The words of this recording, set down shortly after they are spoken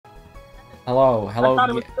Hello, I hello. thought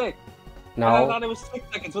it was 6. I No. thought it was 6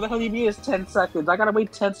 seconds. What the hell do you mean it's 10 seconds? I gotta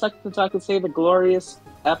wait 10 seconds until I can say the glorious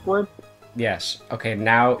F word? Yes. Okay,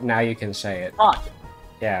 now you can say it. Fuck.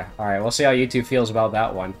 Yeah. All right. We'll see how YouTube feels about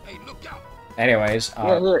that one. Hey, look out. Anyways,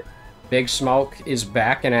 Yeah, here. Big Smoke is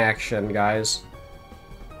back in action, guys.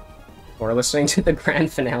 We're listening to the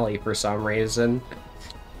grand finale for some reason.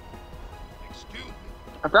 Excuse me.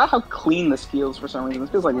 I forgot how clean this feels for some reason.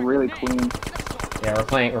 This feels like really clean. Yeah, we're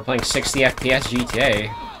playing 60 FPS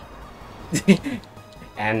GTA.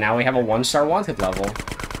 And now we have a 1-star wanted level.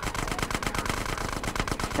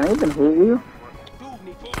 Can I even hit you?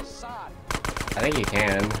 I think you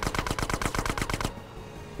can.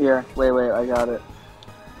 Here, wait, I got it.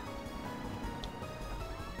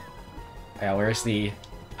 Yeah, where's the...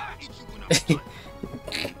 I hit you when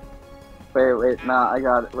I'm Wait, nah, I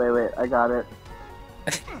got it. Wait, I got it.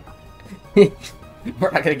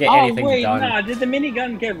 We're not gonna get anything done. Nah, did the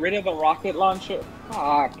minigun get rid of the rocket launcher?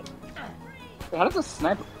 Fuck. Wait, how does a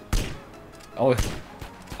sniper... Oh,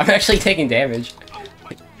 I'm actually taking damage.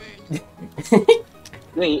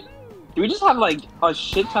 Wait, do we just have, like, a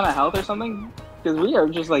shit ton of health or something? Because we are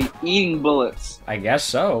just, like, eating bullets. I guess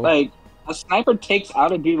so. Like, a sniper takes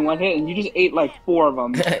out a dude in one hit, and you just ate, like, 4 of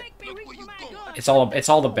them. look where you go. It's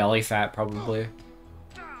all the belly fat, probably.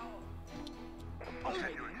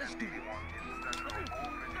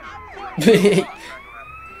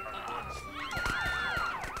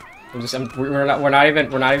 We're not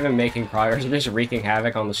even making progress. We're just wreaking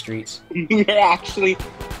havoc on the streets. You're actually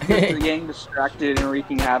just getting distracted and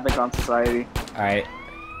wreaking havoc on society. All right.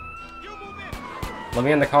 Let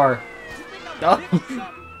me in the car. No.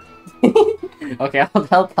 Okay,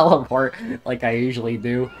 I'll teleport like I usually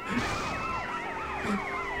do.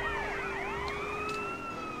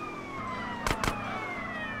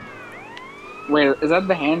 Wait, is that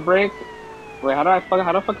the handbrake? Wait, how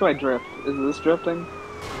the fuck do I drift? Is this drifting?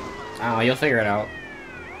 I don't know, you'll figure it out.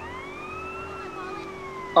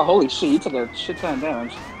 Oh, holy shit, you took a shit ton of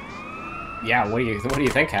damage. Yeah, what do you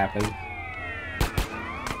think happened?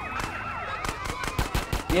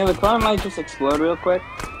 Yeah, the car might just explode real quick.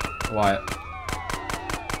 What?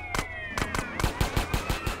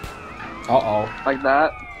 Uh-oh. Like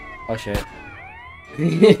that. Oh shit.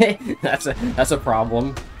 That's a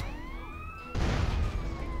problem.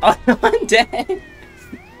 Oh, I'm dead.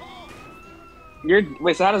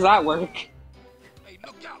 Wait, so how does that work? Hey,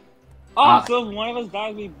 look out. Oh, so if one of us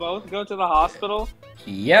dies, we both go to the hospital?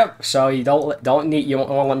 Yep. So you you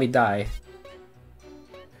won't let me die.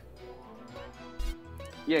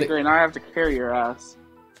 Yeah, great, now I have to carry your ass.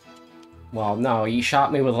 Well, no, you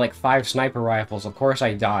shot me with like 5 sniper rifles. Of course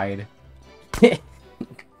I died. Pay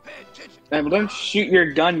attention. Hey, but don't shoot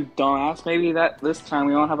your gun, you dumbass. Maybe this time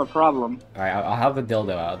we won't have a problem. Alright, I'll have the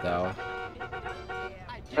dildo out though.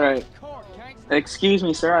 Alright. Excuse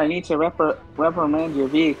me, sir, I need to reprimand your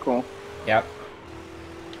vehicle. Yep.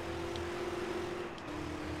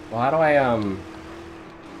 Well, how do I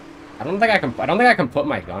I don't think I can put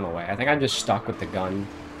my gun away. I think I'm just stuck with the gun.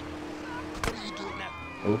 What are you doing now?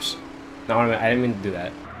 Oops. No, I didn't mean to do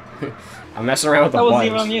that. I'm messing around with the That wasn't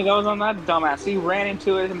even buttons. on you, that was on that dumbass. He ran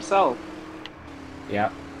into it himself.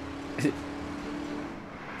 Yep.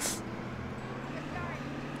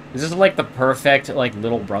 This is like the perfect like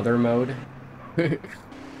little brother mode.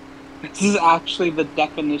 This is actually the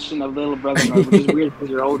definition of little brother mode, which is weird because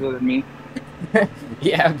you're older than me.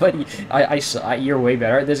 Yeah, but you're way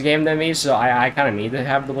better at this game than me, so I kind of need to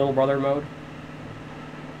have the little brother mode.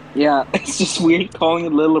 Yeah, it's just weird calling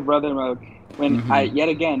it little brother mode when yet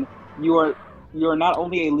again you are not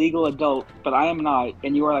only a legal adult, but I am not,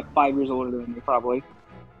 and you are like 5 years older than me probably.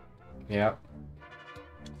 Yep.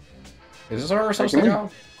 Is this where we're supposed to go?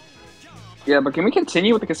 Yeah, but can we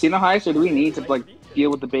continue with the casino heist, or do we need to like deal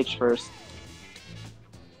with the bitch first?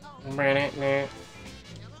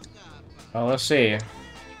 Well, let's see.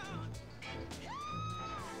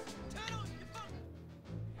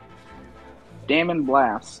 Damn and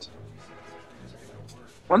blast.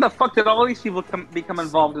 When the fuck did all these people become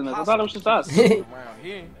involved in this? I thought it was just us. Around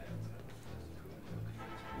here.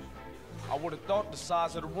 I would have thought the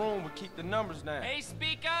size of the room would keep the numbers down. Hey,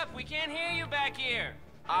 speak up! We can't hear you back here!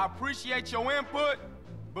 I appreciate your input,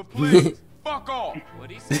 but please, fuck off.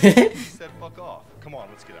 What'd he say? He said fuck off. Come on,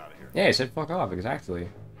 let's get out of here. Yeah, he said fuck off, exactly.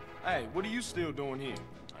 Hey, what are you still doing here?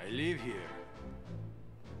 I live here.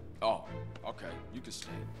 Oh, okay, you can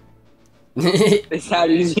stay. It's that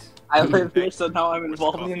easy. I live here, so now I'm Where's the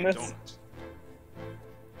involved coffee in and this. donuts?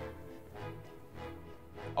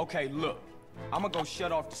 Okay, look. I'm gonna go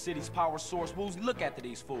shut off the city's power source. Wooz, look after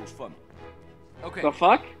these fools for me. Okay, The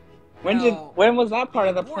fuck? When was that part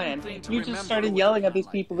of the plan? You just started yelling at these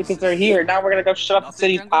people because they're here. Now we're gonna go shut up the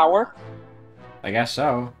city's power. I guess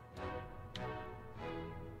so.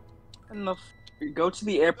 And go to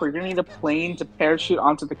the airport. You're gonna need a plane to parachute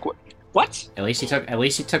onto the what? At least he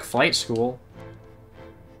took flight school.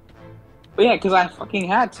 But yeah, because I fucking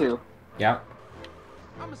had to. Yep.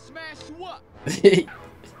 I'ma smash you up.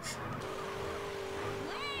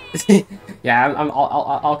 Yeah,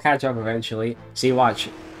 I'll catch up eventually. See, watch.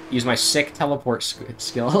 Use my sick teleport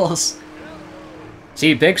skills.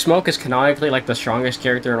 See, Big Smoke is canonically like the strongest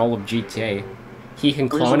character in all of GTA. He can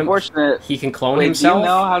clone him. He can clone himself. Do you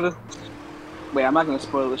know how to? Wait, I'm not gonna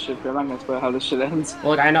spoil this shit. I'm not gonna spoil how this shit ends.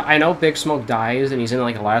 Well, look, I know Big Smoke dies and he's in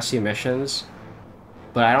like the last few missions,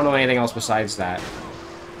 but I don't know anything else besides that.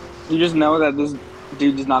 You just know that this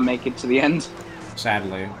dude does not make it to the end.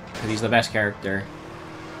 Sadly, because he's the best character.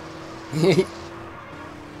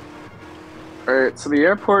 Alright, so the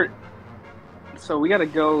airport. So we gotta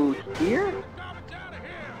go here?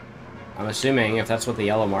 I'm assuming if that's what the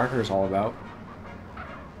yellow marker is all about.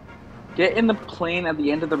 Get in the plane at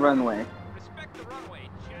the end of the runway. Respect the runway,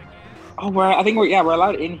 jackass. Oh, we're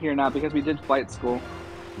allowed in here now because we did flight school.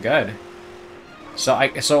 Good. So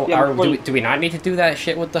do we not need to do that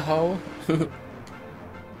shit with the hoe?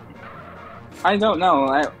 I don't know.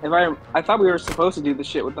 I thought we were supposed to do the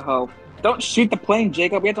shit with the hoe. Don't shoot the plane,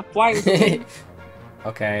 Jacob. We have to fly this thing.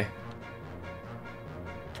 Okay.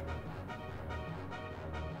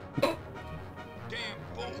 Damn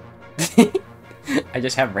fool. I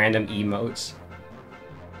just have random emotes.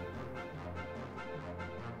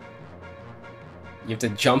 You have to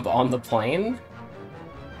jump on the plane?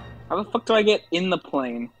 How the fuck do I get in the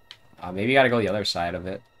plane? Maybe you gotta go the other side of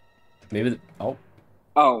it. Maybe oh.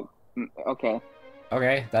 Oh, okay.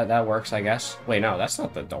 Okay, that works, I guess. Wait, no, that's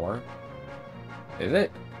not the door. Is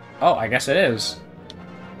it? Oh, I guess it is.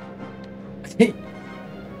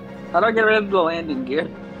 How do I get rid of the landing gear?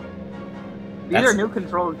 These That's- are new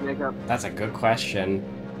controls, Jacob. That's a good question.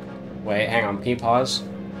 Wait, hang on, can you pause?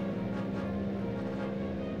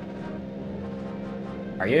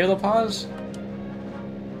 Are you able to pause?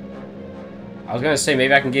 I was gonna say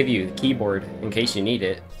maybe I can give you the keyboard in case you need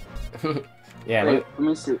it. Yeah. Wait, let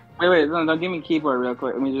me see. Wait, no, don't give me keyboard real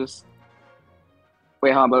quick. Let me just...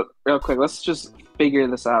 Wait, hold on, but real quick, let's just figure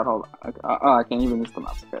this out. Hold on. Oh, I can't even use the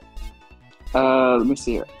mouse. Okay. Let me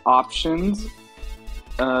see here. Options.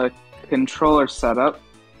 Controller setup.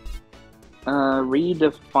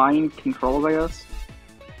 Redefine controls, I guess.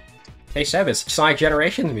 Hey Seb, it's Sonic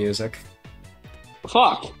Generations music.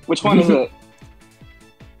 Fuck! Which one is it?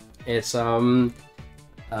 It's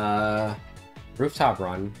Rooftop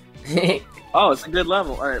Run. Oh, it's a good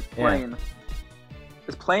level. Alright, Yeah. plane.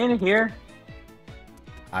 Is plane here?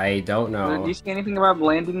 I don't know. Do you see anything about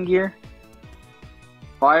landing gear?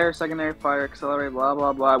 Fire, secondary fire, accelerate, blah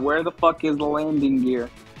blah blah. Where the fuck is the landing gear?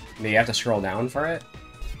 Do you have to scroll down for it?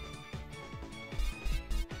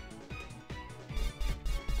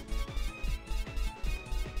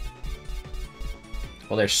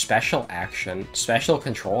 Well, there's special action, special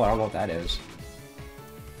control. I don't know what that is.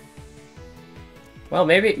 Well,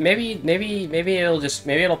 maybe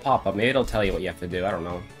it'll pop up. Maybe it'll tell you what you have to do. I don't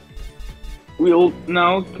know. We'll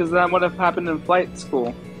no, because that would have happened in flight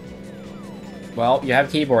school. Well, you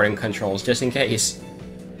have keyboard and controls just in case.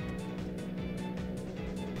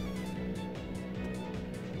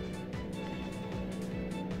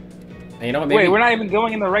 And you know what? Maybe... Wait, we're not even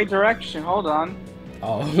going in the right direction. Hold on.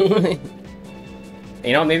 Oh.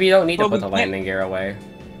 You know, maybe you don't need to Well, put we the can't- landing gear away.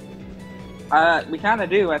 We kind of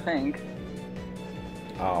do, I think.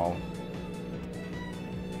 Oh.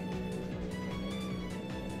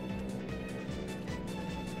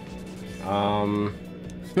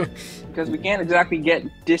 Because we can't exactly get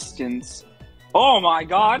distance. Oh my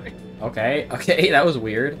god! Okay, that was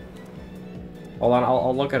weird. Hold on,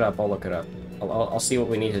 I'll look it up, I'll see what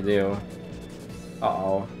we need to do.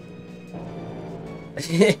 Uh-oh.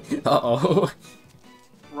 Uh-oh.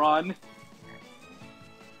 Run.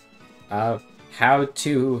 How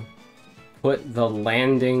to put the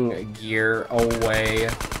landing gear away.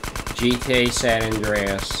 GTA San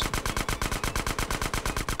Andreas.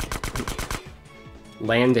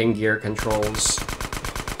 Landing gear controls.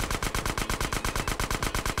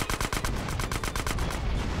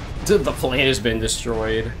 The plane has been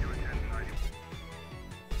destroyed.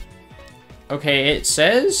 Okay, it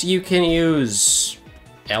says you can use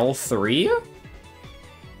L3?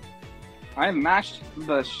 I mashed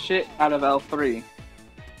the shit out of L3.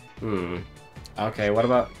 Okay, what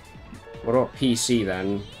about PC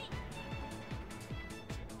then?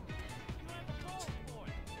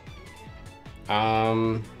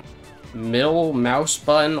 Middle mouse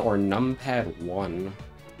button or numpad 1?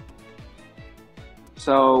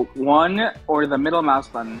 So 1 or the middle mouse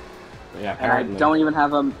button. Yeah, And I apparently. don't even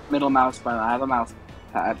have a middle mouse button. I have a mouse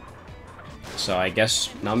pad. So I guess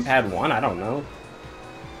numpad 1? I don't know.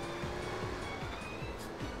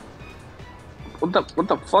 What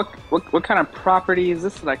the fuck? What kind of property is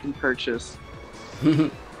this that I can purchase? Looks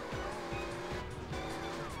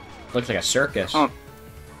like a circus. Oh.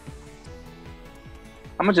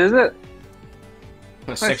 How much is it?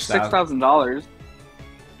 $6,000. $6,000.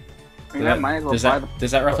 I mean, I might as well buy them.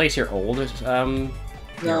 Does that replace your old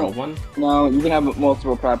your old one? No, you can have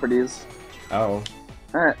multiple properties. Oh.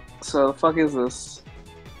 Alright, so the fuck is this?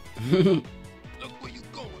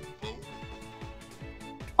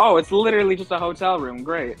 Oh, it's literally just a hotel room.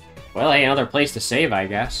 Great. Well, hey, another place to save, I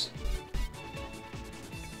guess.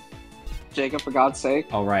 Jacob, for God's sake.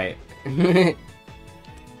 All right.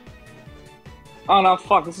 Oh no,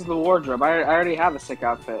 fuck, this is the wardrobe. I already have a sick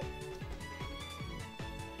outfit.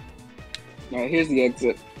 Alright, here's the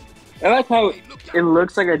exit. I like how it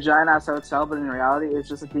looks like a giant ass hotel, but in reality, it's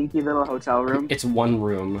just a dinky little hotel room. It's one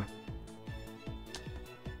room.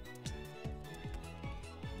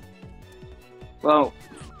 Well,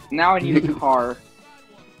 now I need a car.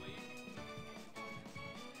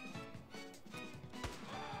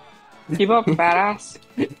 Keep up, badass.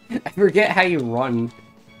 I forget how you run.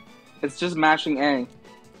 It's just mashing A. Yeah,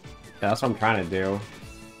 that's what I'm trying to do.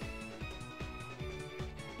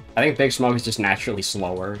 I think Big Smoke is just naturally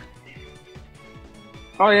slower.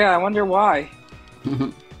 Oh yeah, I wonder why.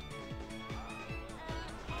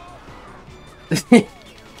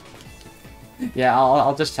 Yeah,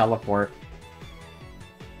 I'll just teleport.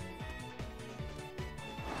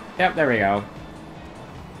 Yep, there we go.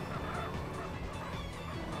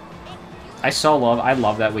 I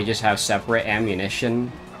love that we just have separate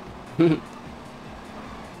ammunition.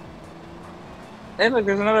 Hey look,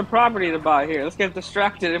 there's another property to buy here. Let's get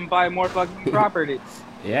distracted and buy more fucking property.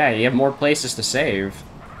 Yeah, you have more places to save.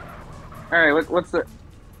 Alright, what's the...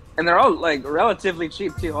 And they're all, like, relatively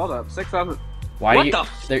cheap, too. Hold up, 6,000... Why What do you...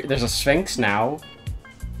 the There's a Sphinx now.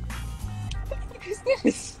 What is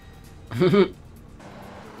this?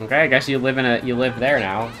 Okay, I guess you live there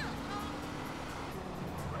now.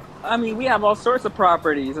 I mean, we have all sorts of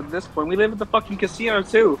properties at this point. We live at the fucking casino,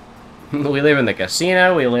 too. We live in the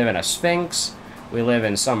casino, we live in a Sphinx, we live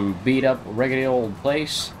in some beat-up, rickety old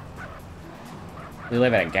place. We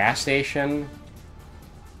live at a gas station.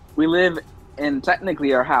 We live in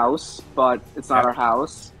technically our house, but it's not our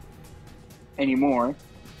house anymore.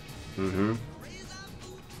 Mm-hmm.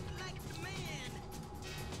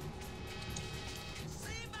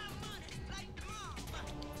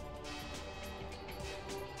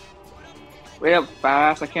 Way up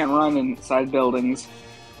fast, I can't run inside buildings.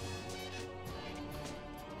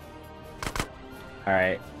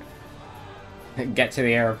 Alright. Get to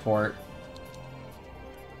the airport.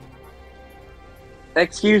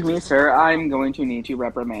 Excuse me, sir, I'm going to need to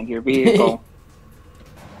reprimand your vehicle.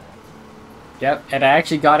 Yep, and I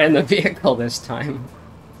actually got in the vehicle this time.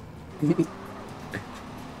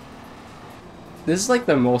 This is like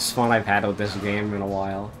the most fun I've had with this game in a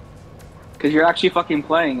while. Because you're actually fucking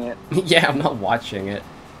playing it. Yeah, I'm not watching it.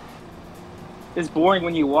 It's boring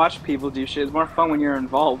when you watch people do shit. It's more fun when you're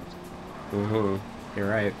involved. Mm-hmm. You're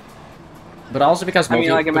right. But also because I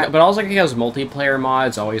mean, like, but also because multiplayer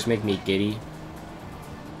mods always make me giddy.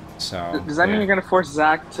 So Does that mean yeah. you're gonna force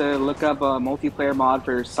Zach to look up a multiplayer mod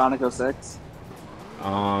for Sonic 06?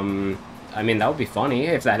 I mean that would be funny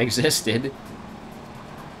if that existed.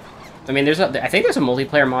 I mean, I think there's a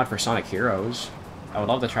multiplayer mod for Sonic Heroes. I would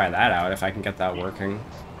love to try that out if I can get that working.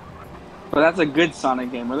 But that's a good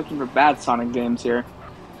Sonic game. We're looking for bad Sonic games here.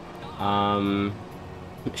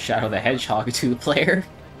 Shadow the Hedgehog 2-player.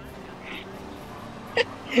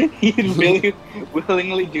 You'd really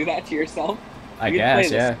willingly do that to yourself? I guess,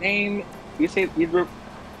 play yeah. The same, you'd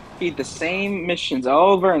repeat the same missions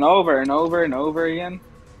over and over and over and over again?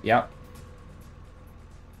 Yep.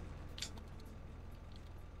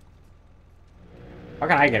 How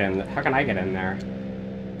can I get in? How can I get in there?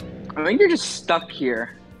 I think you're just stuck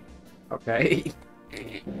here. Okay.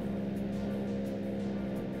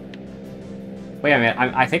 Wait a minute.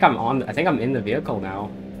 I think I'm in the vehicle now.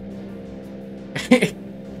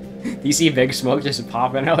 Do you see Big Smoke just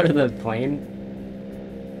popping out of the plane?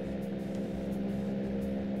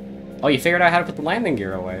 Oh, you figured out how to put the landing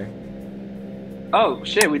gear away. Oh,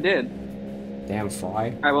 shit, we did. Damn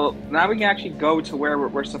fly. Alright, well, now we can actually go to where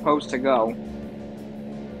we're supposed to go.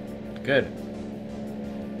 Good.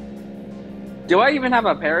 Do I even have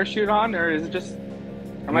a parachute on, or is it just...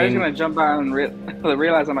 Am I just gonna jump out and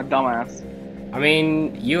realize I'm a dumbass? I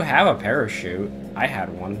mean, you have a parachute. I had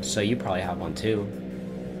one, so you probably have one too.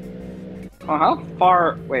 Oh, how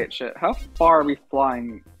far? Wait, shit. How far are we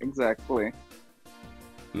flying exactly?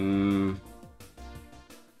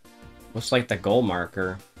 Looks like the goal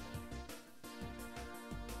marker.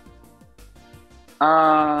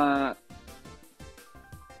 How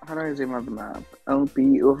do I zoom out the map?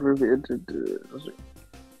 LB over.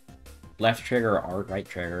 Left trigger or right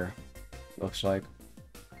trigger. Looks like.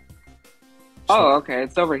 Oh, okay.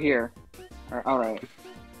 It's over here. All right.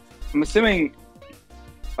 I'm assuming.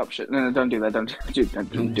 Oh shit! No, don't do that. Don't do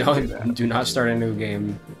that. Do not start a new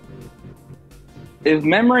game. If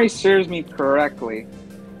memory serves me correctly,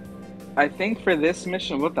 I think for this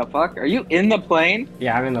mission, what the fuck? Are you in the plane?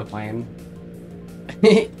 Yeah, I'm in the plane.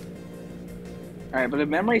 Alright, but if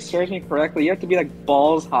memory serves me correctly, you have to be like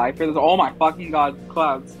balls high for this. Oh my fucking god,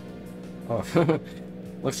 clouds. Oh,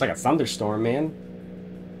 looks like a thunderstorm, man.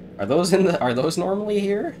 Are those normally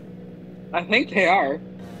here? I think they are.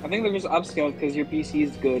 I think they're just upscaled because your PC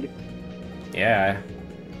is good. Yeah.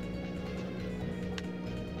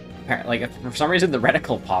 Like, for some reason the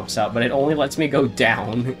reticle pops out, but it only lets me go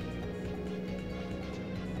down.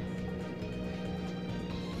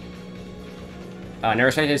 Never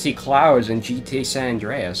expected to see clouds in GTA San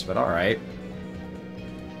Andreas, but alright.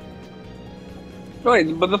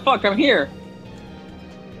 Wait, but the fuck, I'm here!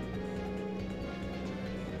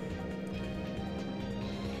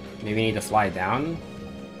 Maybe you need to fly down?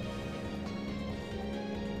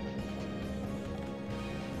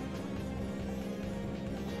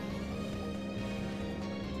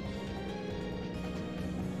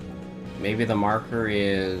 Maybe the marker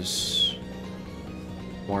is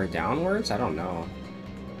more downwards? I don't know.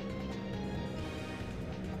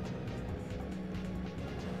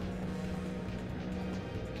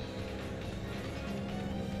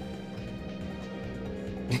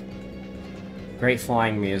 Great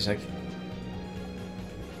flying music.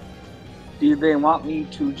 Do they want me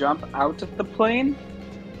to jump out of the plane?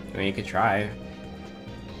 I mean, you could try.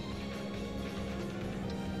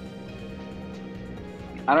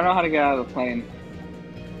 I don't know how to get out of the plane.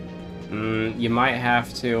 You might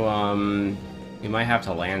have to, land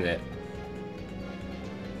it.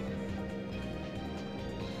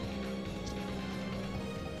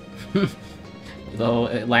 Though,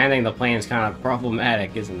 landing the plane is kind of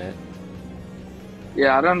problematic, isn't it?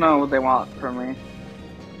 Yeah, I don't know what they want from me.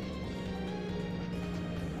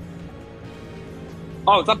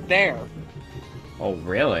 Oh, it's up there! Oh,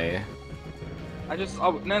 really?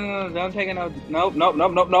 No, don't take it, no, nope.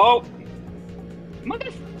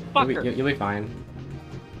 Motherfucker! You'll be fine.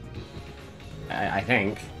 I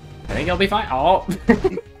think. I think you'll be fine. Oh!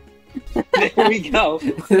 There we go.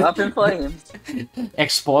 Up in flames.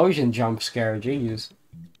 Explosion jump scare, jeez.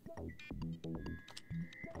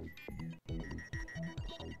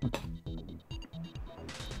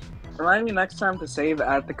 Remind me next time to save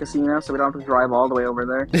at the casino so we don't have to drive all the way over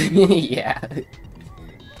there. Yeah.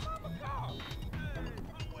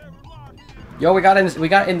 Yo, we got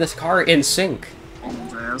in this car in sync.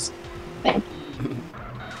 Andreas.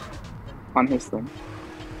 On his thing.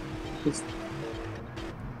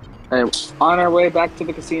 Hey, on our way back to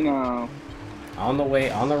the casino. On the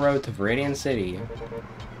road to Viridian City.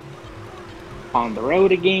 On the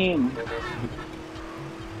road again.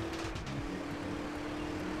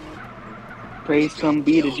 Praise come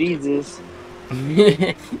be to Jesus.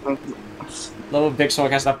 Little Big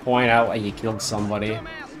Smoke has to point out why he killed somebody.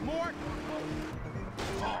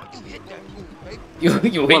 You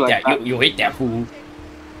hit that fool.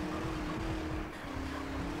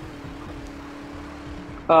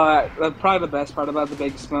 Probably the best part about the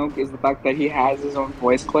Big Smoke is the fact that he has his own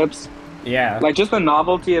voice clips. Yeah. Like, just the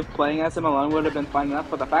novelty of playing as him alone would have been fun enough,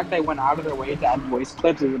 but the fact they went out of their way to add voice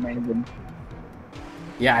clips is amazing.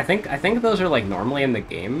 Yeah, I think those are like normally in the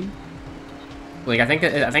game. Like I think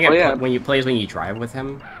when you drive with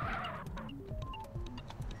him.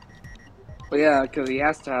 But yeah, because he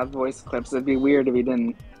has to have voice clips. It'd be weird if he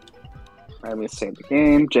didn't. Alright, let me save the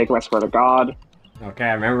game. Jacob, I swear to God. Okay,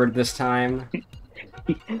 I remembered this time.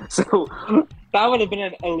 So that would have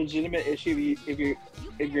been a legitimate issue if your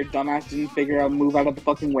dumbass didn't figure out move out of the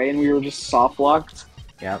fucking way and we were just soft locked.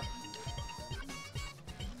 Yep.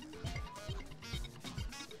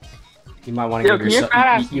 You might want to give yourself. Can your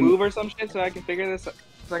fat ass move or some shit so I can figure this?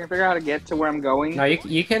 So I can figure out how to get to where I'm going. No,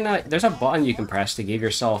 you can. There's a button you can press to give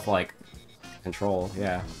yourself like control.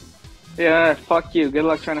 Yeah. Yeah. Fuck you. Good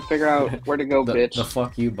luck trying to figure out where to go, bitch. The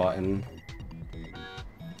fuck you button.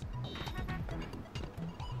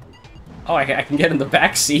 Oh, I can get in the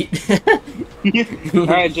back seat. All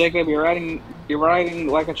right, Jacob, you're riding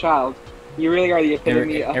like a child. You really are the It,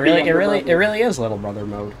 epitome it, of it really, the it really, younger it brother. really is little brother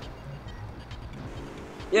mode.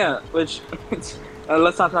 Yeah, which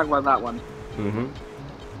let's not talk about that one. Mm-hmm.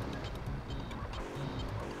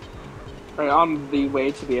 Right, on the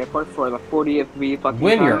way to the airport for the 40th V fucking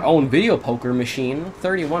Win time. your own video poker machine.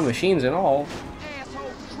 31 machines in all. Asshole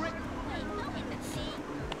trick.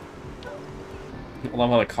 I love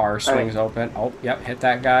how the car swings open. Oh, yep, hit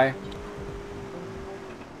that guy.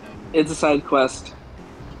 It's a side quest.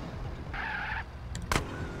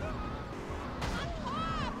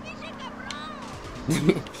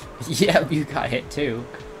 Yep, you got hit too.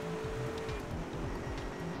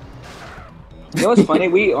 You know what's funny?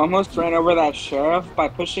 We almost ran over that sheriff by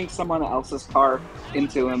pushing someone else's car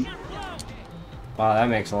into him. Wow, that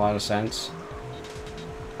makes a lot of sense.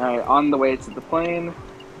 Alright, on the way to the plane.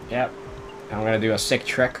 Yep. I'm gonna do a sick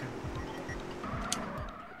trick.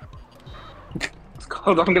 It's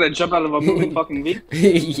called I'm gonna jump out of a moving fucking V.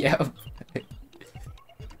 Yep.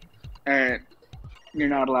 Alright. You're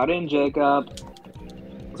not allowed in, Jacob.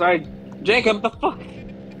 Sorry, Jacob, the fuck?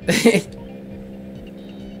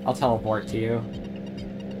 I'll teleport to you.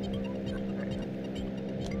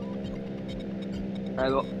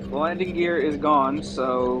 Alright, the landing gear is gone,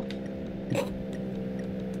 so...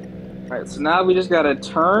 Alright, so now we just gotta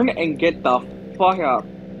turn and get the fuck up.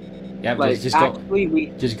 Yep, Like, just actually,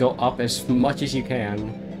 go. Just go up as much as you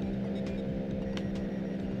can.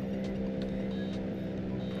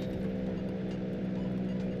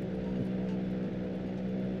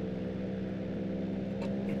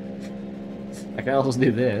 I can also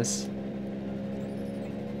do this.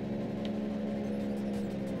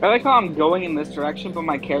 I like how I'm going in this direction, but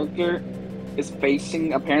my character is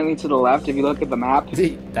facing apparently to the left if you look at the map.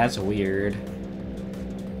 That's weird.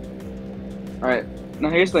 Alright, now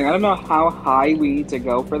here's the thing. I don't know how high we need to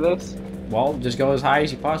go for this. Well, just go as high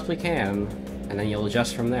as you possibly can, and then you'll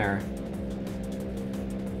adjust from there.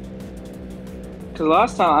 Because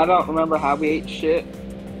last time, I don't remember how we ate shit.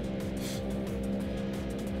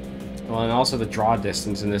 Well, and also the draw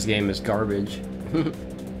distance in this game is garbage.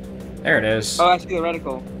 There it is. Oh, I see the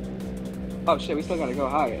reticle. Oh shit, we still gotta go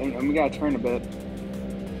high, and we gotta turn a bit.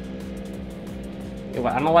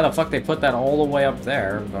 I don't know why the fuck they put that all the way up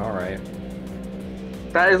there, but alright.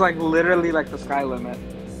 That is like literally like the sky limit.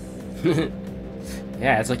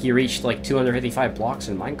 Yeah, it's like you reached like 255 blocks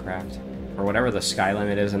in Minecraft. Or whatever the sky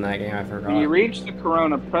limit is in that game, I forgot. When you reach the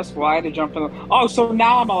corona, press Y to jump from the... Oh, so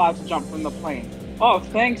now I'm allowed to jump from the plane. Oh,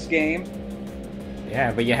 thanks, game.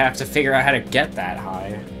 Yeah, but you have to figure out how to get that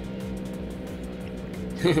high.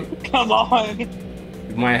 Come on.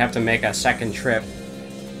 You might have to make a second trip.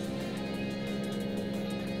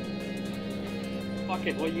 Fuck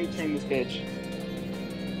it, will you turn this bitch?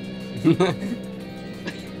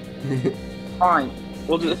 Fine.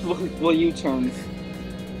 We'll U-turn.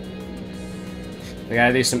 We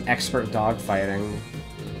gotta do some expert dogfighting.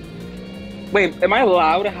 Wait, am I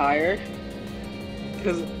allowed higher?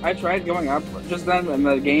 Because I tried going up just then, and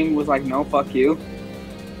the game was like, no, fuck you.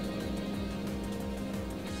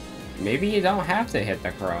 Maybe you don't have to hit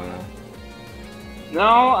the corona. No,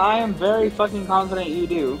 I am very fucking confident you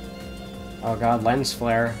do. Oh god, lens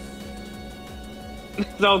flare.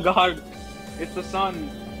 Oh god, it's the sun.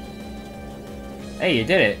 Hey, you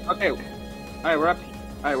did it. Okay, alright, we're up.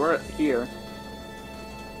 Alright, we're here.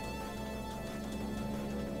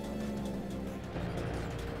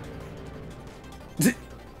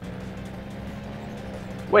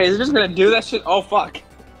 Wait, is it just gonna do that shit? Oh fuck.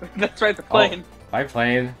 That's right, the plane. Oh, my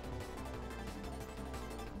plane.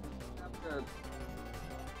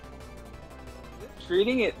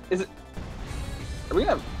 Treating it, is it... Are we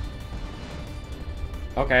gonna...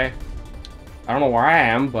 Okay. I don't know where I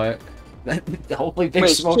am, but hopefully Big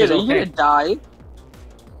Wait, Smoke shit, is are you okay. gonna die?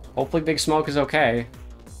 Hopefully Big Smoke is okay.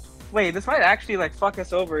 Wait, this might actually like fuck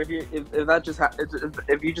us over if that just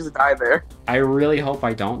if you just die there. I really hope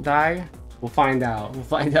I don't die. We'll find out. We'll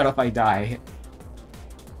find out if I die.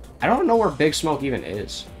 I don't know where Big Smoke even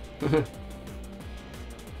is.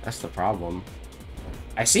 That's the problem.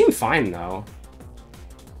 I seem fine though.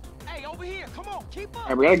 Hey, over here. Come on, keep up.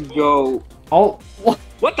 Alright, we gotta go. Oh, what?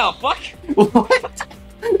 What the fuck? What?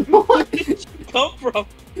 What? Where did you come from?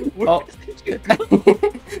 Where Oh. did you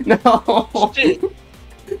come No. Shit.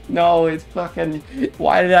 No, it's fucking...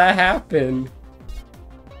 Why did that happen?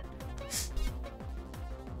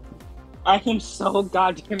 I am so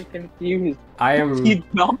goddamn confused. I am... You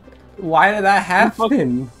know, Why did that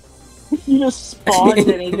happen? you just spawned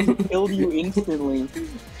and it just killed you instantly.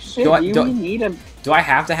 Shit, Do I- you do- need a. Do I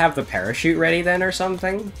have to have the parachute ready then or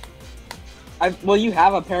something? Well, you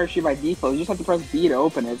have a parachute by default. You just have to press B to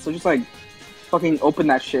open it. So just like, fucking open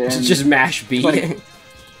that shit. And, Just mash B. like-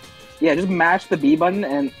 Yeah, just mash the B button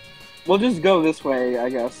and we'll just go this way, I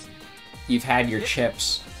guess. You've had your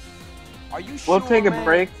chips. Are you sure, We'll take a man?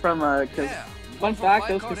 break from because Yeah. fun fact,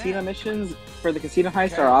 those casino missions for the casino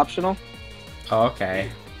heist are optional. Oh, okay.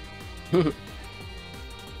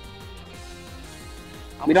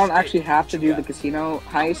 We don't actually have to do the casino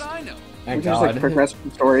heist. I know. Thank We can just like God. progress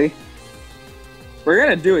the story. We're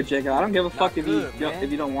gonna do it, Jacob. I don't give a fuck if good, you man.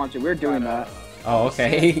 if you don't want to. We're doing that. Oh,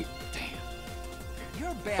 okay. You're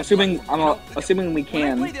a bad Assuming luck. assuming we When I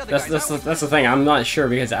can. played the other That's guys, I was- that's the thing. I'm not sure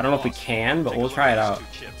because I don't know if we can, but Take a we'll look try at it these out.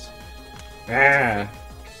 two chips. Ah.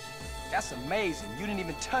 That's amazing. You didn't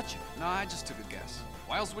even touch it. No, I just took a guess.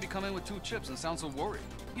 Why else would he come in with 2 chips and sound so worried?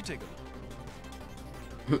 You take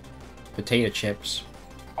a look. Potato chips.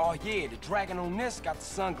 Oh yeah, the dragon on this got the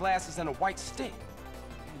sunglasses and a white stick.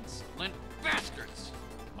 Insolent bastards!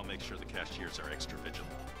 I'll make sure the cashiers are extra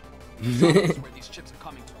vigilant. That's where these chips are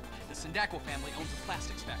coming from. The Sindaco family owns a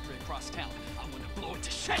plastics factory across town. I'm gonna blow it to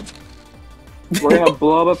shit! We're gonna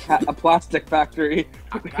blow up a plastic factory.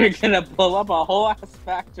 We're gonna blow up a whole ass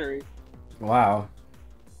factory Wow.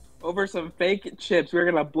 over some fake chips. We're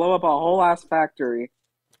gonna blow up a whole ass factory.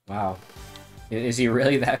 Wow. Is he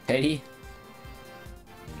really that petty?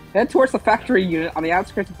 Head towards the factory unit on the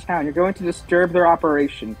outskirts of town. You're going to disturb their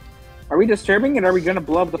operation. Are we disturbing it or are we gonna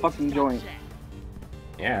blow up the fucking joint?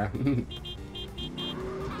 Yeah.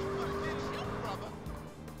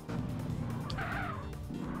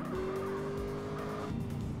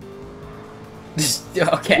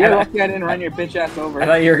 Okay. You're lucky I didn't run your bitch ass over. I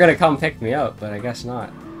thought you were gonna come pick me up, but I guess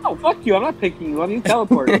not. Oh, fuck you. I'm not picking you up. You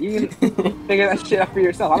teleport. You can figure that shit out for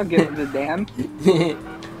yourself. I don't give a damn.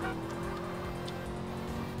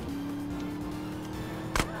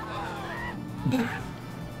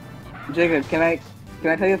 Jacob, can I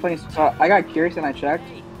tell you a funny story? So I got curious and I checked.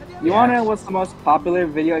 You wanna know what's the most popular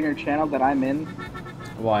video on your channel that I'm in?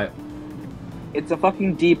 What? It's a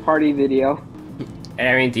fucking D-Party video.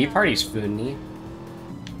 I mean, D Party's funny.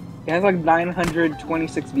 It has like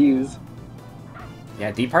 926 views.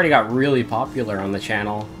 Yeah, D Party got really popular on the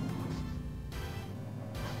channel.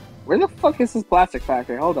 Where the fuck is this plastic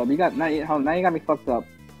factory? Hold up, now you got me fucked up.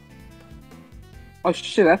 Oh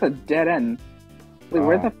shit, that's a dead end. Wait,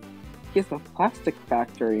 where the fuck is the plastic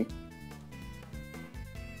factory?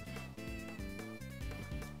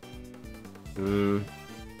 What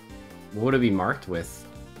would it be marked with?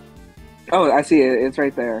 Oh, I see it. It's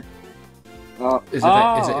right there. Is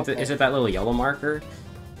it that little yellow marker?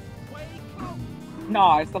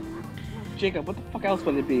 No, it's the... Jacob, what the fuck else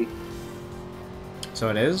would it be? So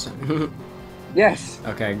it is? Yes,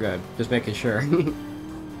 Okay, good. Just making sure.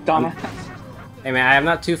 dumbass. Hey man, I'm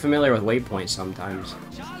not too familiar with waypoints sometimes.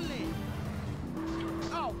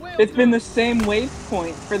 It's been the same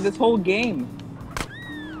waypoint for this whole game.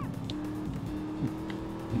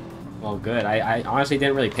 Well, good. I honestly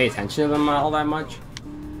didn't really pay attention to them all that much.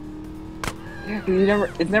 Yeah, because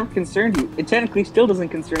it's never concerned you. It technically still doesn't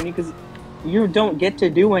concern you because you don't get to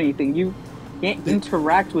do anything. You can't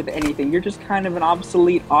interact with anything. You're just kind of an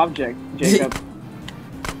obsolete object, Jacob.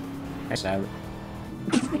 I said.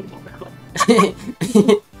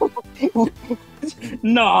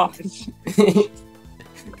 No.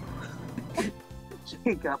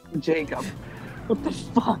 Jacob. What the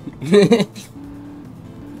fuck?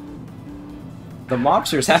 The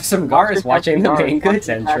mobsters have some guards watching the main goods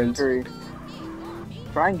entrance. Factory.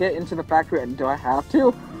 Try and get into the factory. Do I have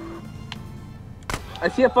to? I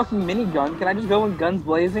see a fucking minigun. Can I just go in guns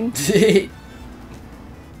blazing?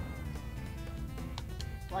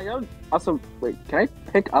 I go. Also, wait. Can I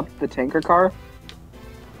pick up the tanker car?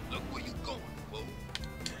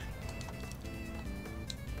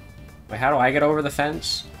 Wait, how do I get over the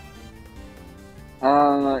fence?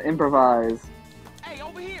 Improvise. Hey,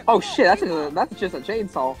 over here. Oh shit! That's just a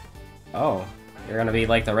chainsaw. Oh, you're gonna be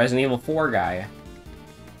like the Resident Evil 4 guy.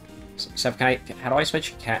 Except, how do I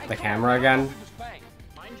switch the camera again?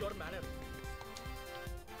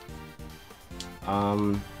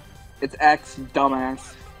 It's X,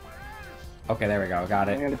 dumbass. Okay, there we go, got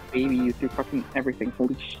I it. gotta baby you through fucking everything.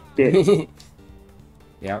 Holy shit.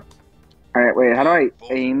 Yep. Alright, wait, how do I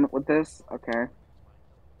aim with this? Okay.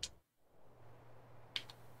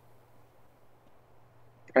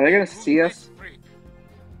 Are they gonna see us?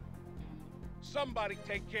 Somebody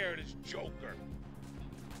take care of this joker.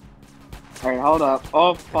 Alright, hold up.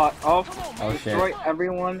 Oh fuck. Oh, Oh shit. destroy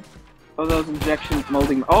everyone of those injection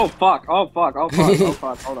molding. Oh fuck. Oh fuck. Oh fuck. Oh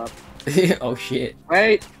fuck. Hold up. Oh shit.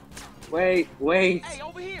 Wait. Hey,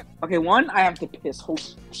 over here. Okay, one, I have to piss. Hold.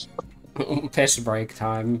 Piss break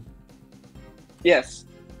time. Yes.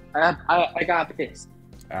 I got pissed.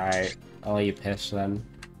 Alright, I'll let you piss then.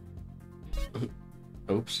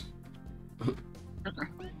 Oops.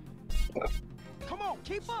 Come on,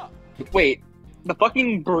 keep up. Wait, the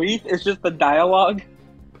fucking brief is just the dialogue?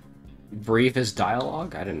 Brief is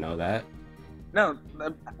dialogue? I didn't know that. No,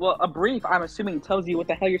 well, a brief, I'm assuming, tells you what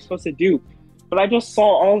the hell you're supposed to do. But I just saw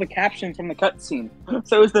all the captions from the cutscene.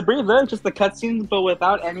 So is the brief there just the cutscenes, but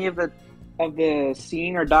without any of the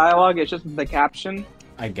scene or dialogue? It's just the caption?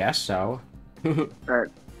 I guess so. Alright.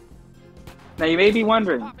 Now you may be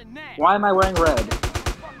wondering, why am I wearing red?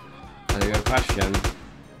 That's a good question.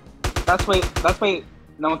 That's why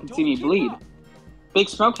no one can see me bleed. Big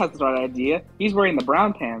Smoke has the right idea. He's wearing the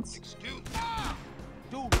brown pants.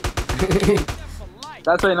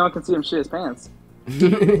 That's why no one can see him shit his pants.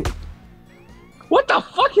 What the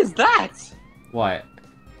fuck is that? What?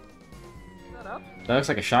 Shut up. That looks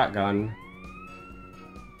like a shotgun.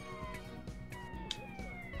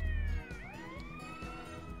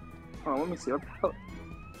 Oh, let me see. What the hell?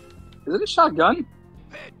 Is it a shotgun?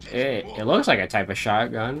 It looks like a type of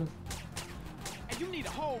shotgun. And you need a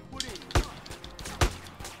hole put in.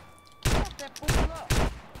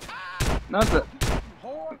 No, it's a...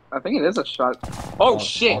 I think it is a shot. Oh,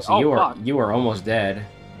 shit! Also, Oh, fuck. you were almost dead.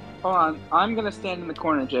 Hold on. I'm gonna stand in the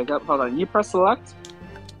corner, Jacob. Hold on. You press select.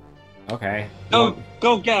 Okay. Go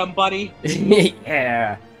get him, buddy.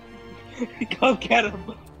 Yeah. Go get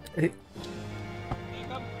him.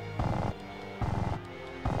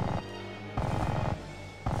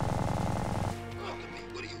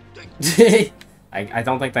 Jacob? I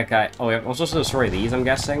don't think that guy... Oh, I'm supposed to destroy these, I'm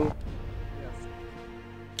guessing?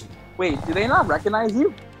 Wait, do they not recognize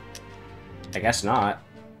you? I guess not.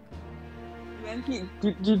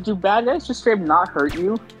 Do bad guys just straight up not hurt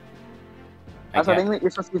you? That's I think that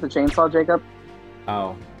you're supposed to use the chainsaw, Jacob.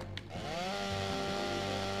 Oh.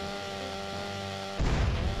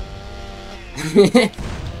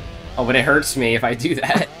 Oh, but it hurts me if I do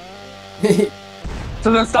that.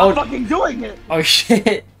 So then stop fucking doing it! Oh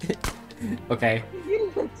shit! Okay.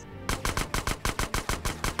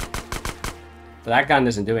 But that gun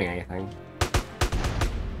isn't doing anything.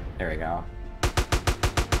 There we go.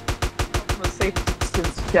 I'm a safe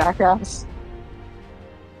distance, jackass.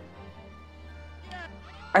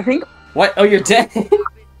 I think... What? Oh, you're dead?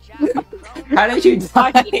 How did you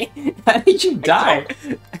die? How did you die?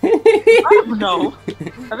 I don't know.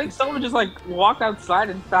 I think someone just like walked outside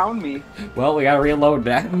and found me. Well, we gotta reload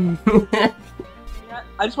that.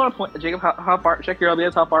 I just want to point, Jacob. How far? Check your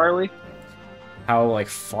LBS. How far are we? How like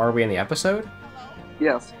far are we in the episode?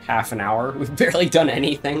 Yes. Half an hour. We've barely done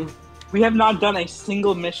anything. We have not done a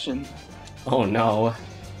single mission. Oh no.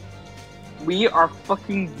 We are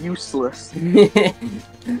fucking useless. Hey,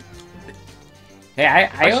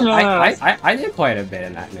 I did quite a bit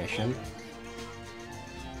in that mission.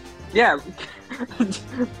 Yeah.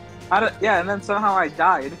 Yeah, and then somehow I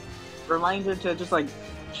died. Reminder to just like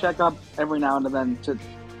check up every now and then to,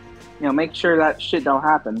 make sure that shit don't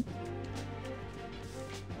happen.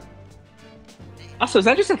 Also, is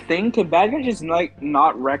that just a thing? Could bad guys just like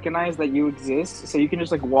not recognize that you exist, so you can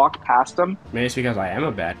just like walk past them? Maybe it's because I am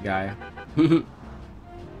a bad guy. All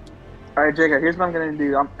right, Jacob. Here's what I'm gonna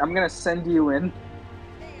do. I'm gonna send you in.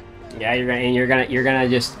 Yeah, I'm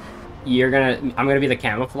gonna be the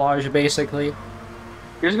camouflage basically.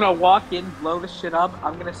 You're just gonna walk in, blow the shit up.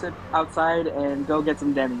 I'm gonna sit outside and go get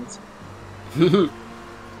some Denny's. You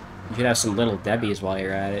should have some little Debbies while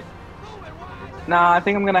you're at it. Nah, I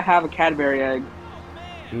think I'm gonna have a Cadbury egg.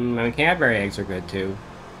 I mean, Cadbury eggs are good too.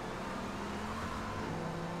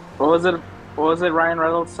 What was it Ryan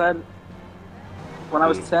Reynolds said? When I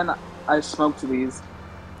was 10, I smoked these.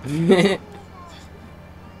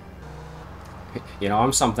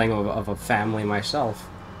 I'm something of a family myself.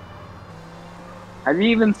 Have you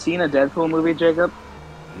even seen a Deadpool movie, Jacob?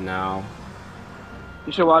 No.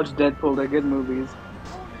 You should watch Deadpool. They're good movies.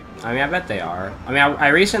 I mean, I bet they are. I mean, I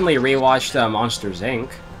recently rewatched Monsters, Inc.,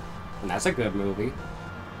 and that's a good movie.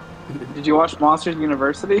 Did you watch Monsters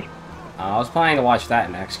University? I was planning to watch that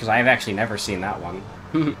next, because I've actually never seen that one.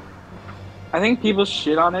 I think people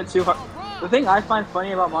shit on it too hard. The thing I find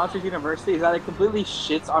funny about Monsters University is that it completely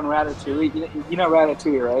shits on Ratatouille. You know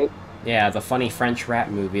Ratatouille, right? Yeah, the funny French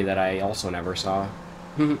rat movie that I also never saw.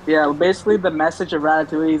 Yeah, basically the message of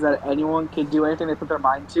Ratatouille is that anyone can do anything they put their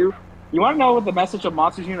mind to. You want to know what the message of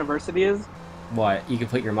Monsters University is? What? You can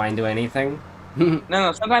put your mind to anything?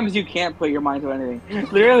 No, sometimes you can't put your mind to anything.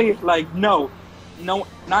 Literally, like, no,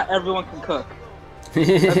 not everyone can cook.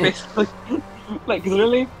 That's basically, like,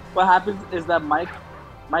 literally, what happens is that Mike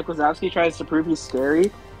Wazowski tries to prove he's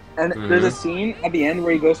scary, and there's a scene at the end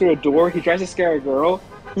where he goes through a door, he tries to scare a girl,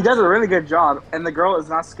 he does a really good job, and the girl is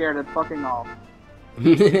not scared at fucking all.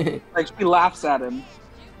 Like, she laughs at him.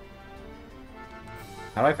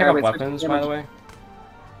 How do I pick Yeah, up wait, switch weapons, to by the damage. way?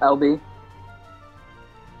 LB.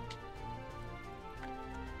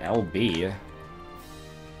 LB.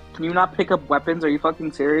 Can you not pick up weapons? Are you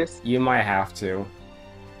fucking serious? You might have to.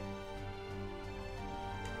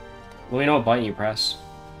 Let me know what button you press.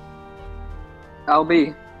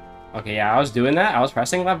 LB. Okay, yeah, I was doing that. I was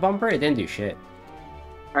pressing left bumper. It didn't do shit.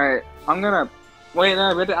 Alright, I'm gonna... Wait,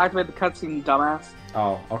 no, we have to activate the cutscene, dumbass.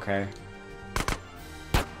 Oh, okay.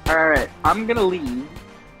 Alright, I'm gonna leave.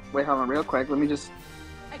 Wait, hold on, real quick. Let me just...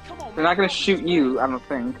 Hey, come on, They're man. not gonna shoot you, I don't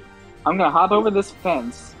think. I'm gonna hop over this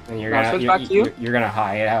fence. And you're Now gonna switch back to you? you're gonna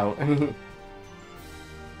hide out.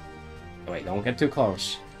 Wait, don't get too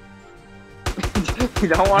close. You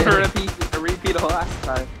don't want to repeat of last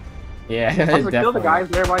time. Yeah, Also, kill the definitely. guys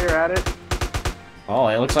there while you're at it. Oh,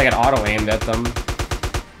 it looks like it auto aimed at them.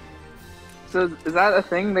 So, is that a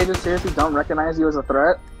thing? They just seriously don't recognize you as a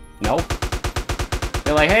threat? Nope.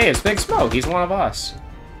 They're like, hey, it's Big Smoke. He's one of us.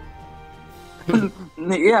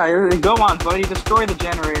 Yeah, go on, buddy. Destroy the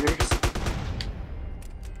generators.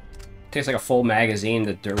 Takes like a full magazine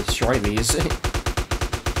to destroy these.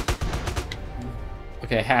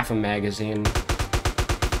 Okay, half a magazine.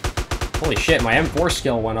 Holy shit, my M4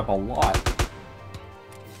 skill went up a lot.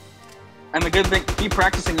 And the good thing, keep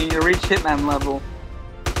practicing and you'll reach Hitman level.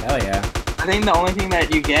 Hell yeah. I think the only thing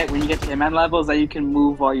that you get when you get to Hitman level is that you can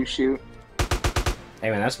move while you shoot.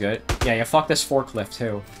 Hey man, that's good. Yeah, you fuck this forklift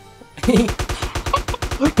too. The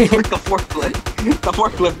forklift. The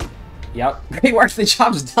forklift. Yep. Great work, the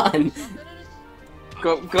job's done.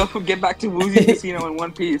 Go get back to Woozy Casino in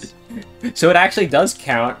one piece. So it actually does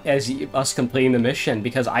count as us completing the mission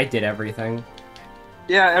because I did everything.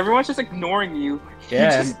 Yeah, everyone's just ignoring you.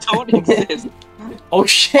 Yeah. You just don't exist. Oh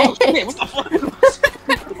shit! Oh, shit, what the fuck?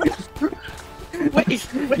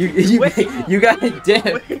 wait, You gotta dip.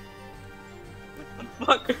 wait.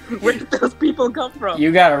 Fuck, where did those people come from?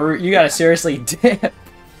 You gotta seriously dip.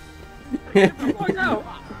 Fuck out.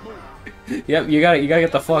 Yep, you gotta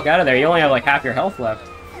get the fuck out of there. You only have like half your health left.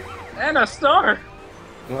 And a star.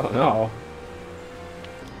 Oh no.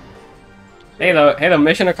 Hey, the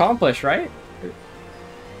mission accomplished, right?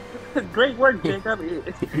 Great work, Jacob.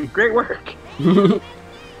 Great work.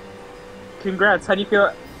 Congrats. How do you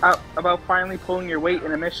feel about finally pulling your weight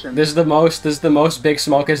in a mission? This is the most Big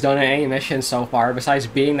Smoke has done in any mission so far, besides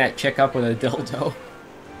beating that chick up with a dildo.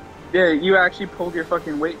 Yeah, you actually pulled your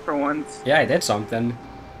fucking weight for once. Yeah, I did something.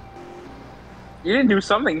 You didn't do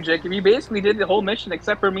something, Jacob. You basically did the whole mission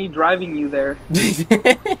except for me driving you there.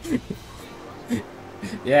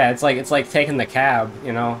 Yeah, it's like taking the cab,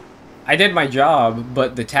 you know. I did my job,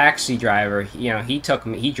 but the taxi driver, you know, he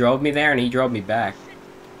drove me there and he drove me back.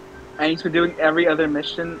 And he's been doing every other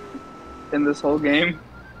mission in this whole game.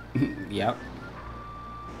 Yep.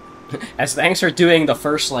 As thanks for doing the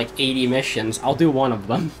first like 80 missions, I'll do one of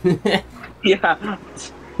them. Yeah.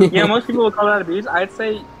 Yeah, most people will call that abuse. I'd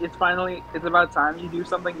say it's about time you do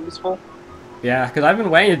something useful. Yeah, because I've been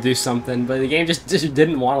waiting to do something, but the game just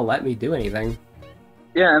didn't want to let me do anything.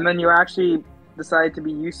 Yeah, and then you actually decide to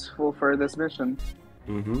be useful for this mission.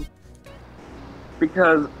 Mm-hmm.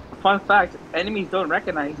 Because, fun fact, enemies don't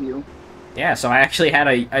recognize you. Yeah, so I actually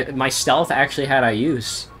had my stealth actually had a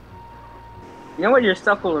use. You know what, your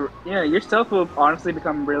stealth will honestly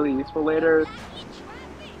become really useful later.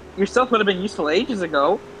 Your stealth would have been useful ages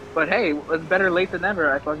ago, but hey, it's better late than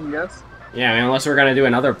never, I fucking guess. Yeah, I mean, unless we're gonna do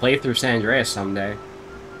another playthrough San Andreas someday.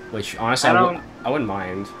 Which, honestly, I wouldn't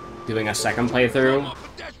mind doing a second playthrough.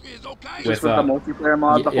 Just with the multiplayer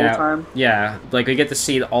mod the whole time? Yeah, like we get to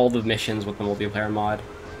see all the missions with the multiplayer mod.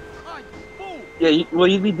 Yeah,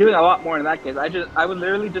 you'd be doing a lot more in that case. I would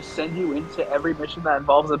literally just send you into every mission that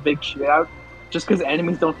involves a big shootout, just because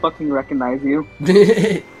enemies don't fucking recognize you.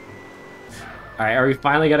 Alright, are we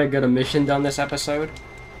finally gonna get a mission done this episode?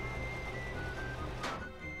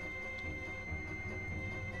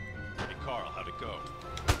 Hey Carl, how'd it go?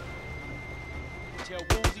 Tell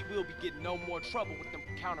Woozy we'll be getting no more trouble with them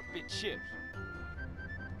counterfeit chips.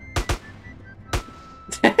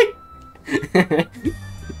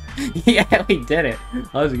 Yeah, we did it.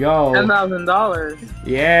 Let's go. $10,000.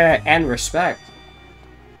 Yeah, and respect.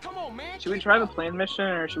 Come on, man. Should we try the plane mission,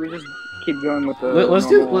 or should we just keep going with the? Let's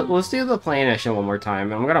normal do the plane mission one more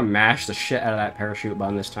time. I'm gonna mash the shit out of that parachute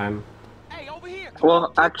button this time. Hey, over here.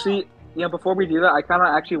 Well, actually, before we do that, I kind of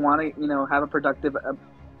actually want to, have a productive.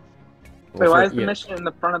 Wait, why is the mission in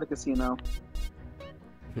the front of the casino?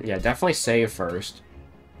 Yeah, definitely save first.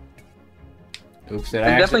 Oops, did I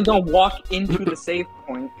And actually... definitely don't walk into the save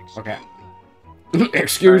point. Okay.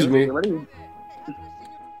 Excuse me. What are you?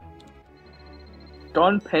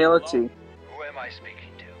 Don Palety. Who am I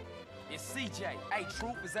speaking to? It's CJ. Hey,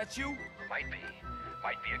 Troop, is that you? Might be.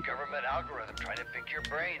 Might be a government algorithm trying to pick your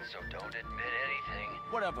brain, so don't admit anything.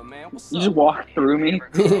 Whatever, man. What's You up? just walk through me.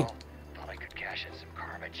 Thought I could cash in some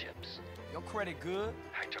karma chips. Your credit good?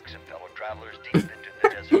 I took some fellow travelers deep into the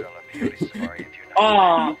desert on a beauty safari a few nights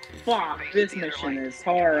Oh, ago. fuck. This mission is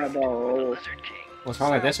horrible. Lizard King. What's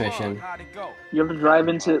wrong with this Sound fun. mission? How'd it go? You have to drive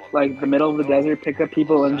into, like, the middle of the desert, pick up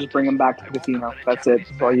people, and just bring them back to the casino. That's it.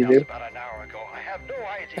 That's all you do. About an hour ago. I have no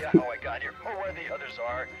idea how I got here or where the others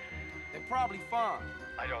are. They're probably fine.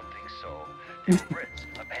 I don't think so. The Brits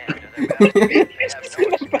abandoned their boundaries. They have no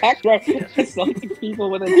In the background, there's lots of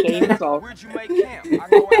people with a chainsaw. Where'd you make camp? I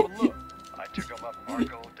go have a look. I took them up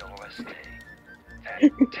Marco del Oeste.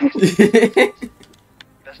 Fantastic.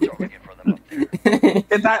 Best start looking for them up there.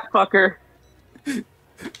 It's that fucker. Come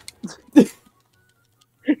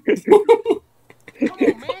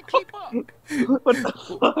on, man. Keep up. What the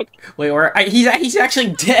fuck? Wait, he's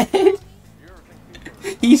actually dead.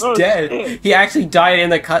 He's Oh, dead. shit. He actually died in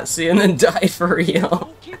the cutscene and then died for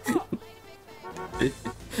real. Keep up.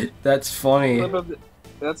 That's funny.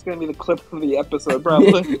 That's gonna be the clip of the episode,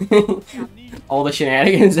 probably. All the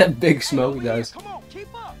shenanigans that Big Smoke does. Come on, keep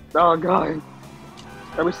up. Oh, God.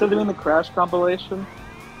 Are we still doing the Crash compilation?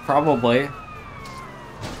 Probably.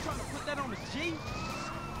 Trying to put that on the G?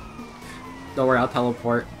 Don't worry, I'll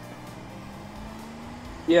teleport.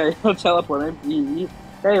 Yeah, you'll teleport.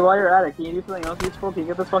 Hey, while you're at it, can you do something else useful? Can you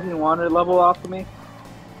get this fucking water level off of me?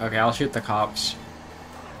 Okay, I'll shoot the cops.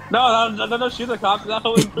 No, shoot the cops.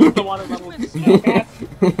 That'll improve the water level.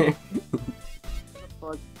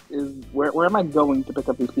 Fuck is where am I going to pick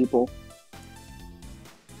up these people?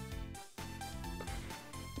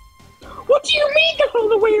 What do you mean they're all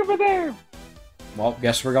the way over there? Well,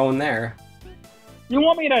 guess we're going there. You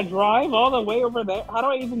want me to drive all the way over there? How do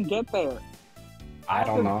I even get there? I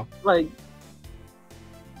don't know. Like,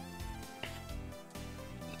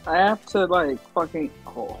 I have to like fucking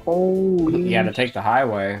holy. You had to take the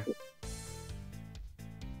highway.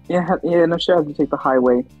 Yeah, no shit. I have to take the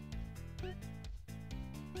highway.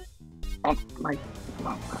 Oh my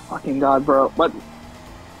fucking god, bro! What?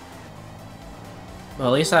 Well,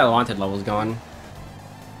 at least that wanted level's gone.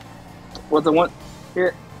 What's the one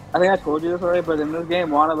here? I think I told you this already, but in this game,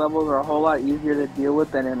 wanted levels are a whole lot easier to deal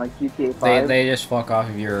with than in like GTA 5. They just fuck off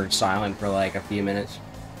if you're silent for like a few minutes.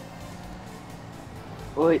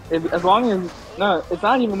 Well, as long as no, it's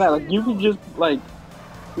not even that. Like you can just like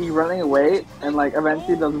be running away and like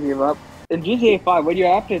eventually they'll give up. In GTA 5, what you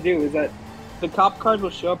have to do is that the cop cars will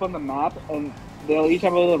show up on the map and they'll each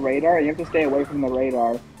have a little radar, and you have to stay away from the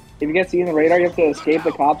radar. If you get seen in the radar, you have to escape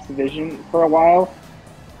the cops' vision for a while.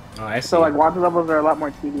 Oh, I see. So like wanted levels are a lot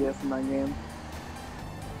more tedious in that game.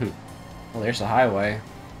 Well, there's the highway.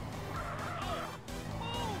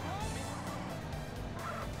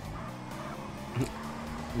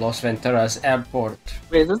 Los Venturas Airport.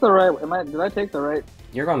 Wait, is this the right? Did I take the right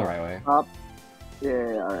You're going the right way. top? Yeah,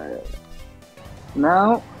 alright.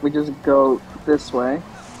 Now we just go this way.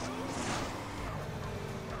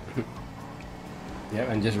 Yep,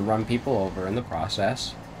 and just run people over in the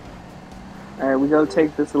process. Alright, we go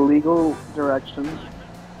take this illegal direction.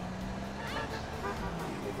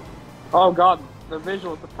 Oh god, the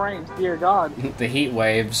visuals, the frames, dear god. The heat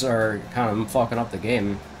waves are kind of fucking up the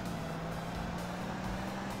game.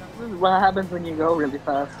 This is what happens when you go really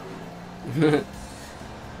fast.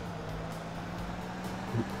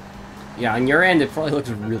 Yeah, on your end it probably looks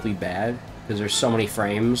really bad because there's so many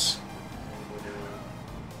frames.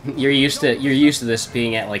 You're used to this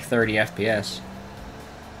being at like 30 FPS.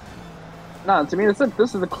 No, to me, this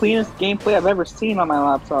is the cleanest gameplay I've ever seen on my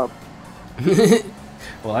laptop.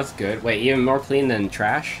 Well, that's good. Wait, even more clean than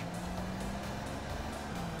trash?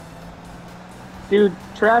 Dude,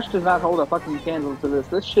 trash does not hold a fucking candle to this.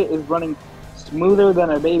 This shit is running smoother than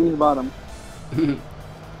a baby's bottom.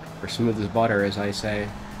 Or smooth as butter, as I say.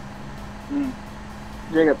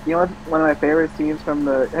 Jacob, you know what? One of my favorite scenes from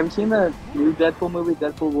the... Have you seen the new Deadpool movie,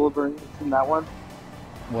 Deadpool Wolverine? Have you seen that one?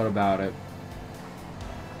 What about it?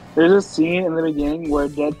 There's a scene in the beginning where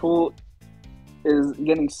Deadpool is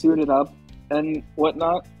getting suited up and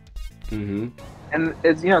whatnot. Mm-hmm. And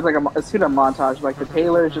it's, you know, it's like a pseudo montage. Like the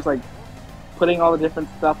tailor is just like putting all the different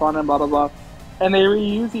stuff on him, blah blah blah. And they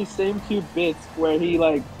reuse these same two bits where he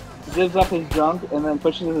like zips up his junk and then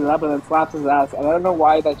pushes it up and then slaps his ass. And I don't know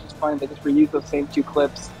why that's just funny. They just reuse those same two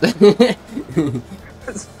clips.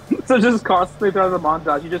 So just constantly throughout the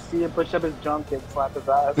montage, you just see him push up his junk and slap his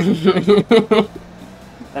ass.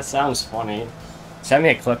 That sounds funny. Send me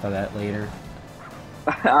a clip of that later.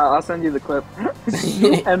 I'll send you the clip.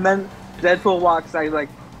 And then Deadpool walks out, he's like,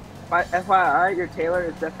 FYI, your tailor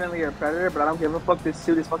is definitely a predator, but I don't give a fuck, this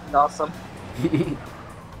suit is fucking awesome.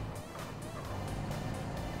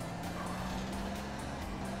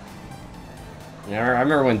 Yeah, I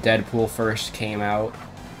remember when Deadpool first came out,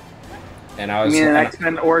 and I You was. mean an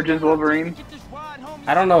X-Men Origins Wolverine?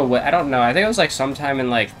 I don't know what. I don't know. I think it was like sometime in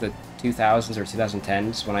like the 2000s or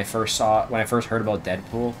 2010s when I first heard about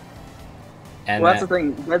Deadpool. And Well, that's the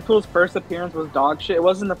thing. Deadpool's first appearance was dog shit. It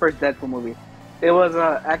wasn't the first Deadpool movie. It was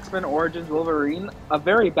X-Men Origins Wolverine. A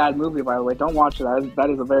very bad movie, by the way. Don't watch it. That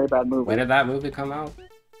is a very bad movie. When did that movie come out?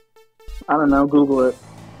 I don't know. Google it.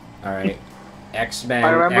 All right,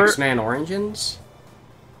 I remember- X-Men Origins.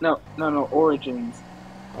 No, Origins.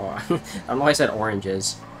 Oh, I don't know why I said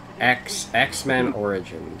oranges. X-Men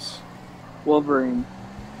Origins. Wolverine.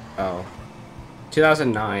 Oh,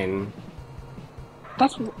 2009.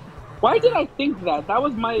 That's... Why did I think that? That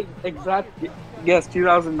was my exact guess,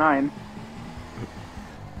 2009.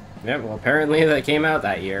 Yeah, well, apparently that came out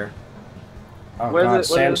that year. Oh What god, is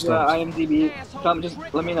it? What does the sandstorms. IMDb... Just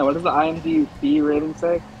let me know. What does the IMDb rating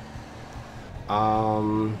say?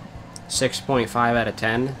 6.5 out of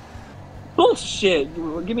 10. Bullshit!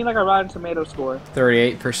 Give me like a Rotten Tomato score.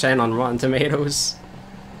 38% on Rotten Tomatoes.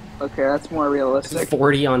 Okay, that's more realistic.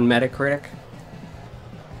 40 on Metacritic.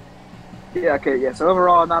 Yeah, okay, yeah. So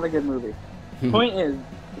overall, not a good movie. Point is,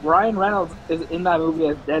 Ryan Reynolds is in that movie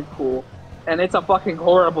as Deadpool, and it's a fucking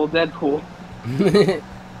horrible Deadpool.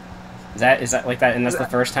 Is that like that? And that's the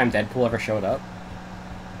first time Deadpool ever showed up.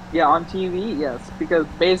 Yeah, on TV, yes. Because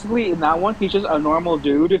basically, in that one, he's just a normal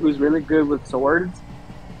dude who's really good with swords.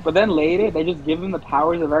 But then later, they just give him the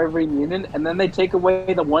powers of every mutant, and then they take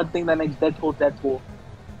away the one thing that makes Deadpool Deadpool.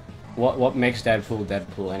 What makes Deadpool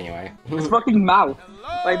Deadpool anyway? His fucking mouth.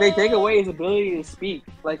 Like, they take away his ability to speak.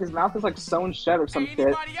 Like, his mouth is like sewn shut or some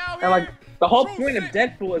shit. And like, the whole point of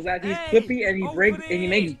Deadpool is that he's quippy and he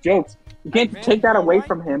makes jokes. You can't take that away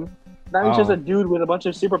from him. Now he's just a dude with a bunch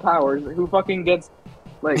of superpowers who fucking gets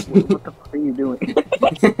like, what the fuck are you doing?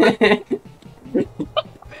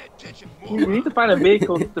 You need to find a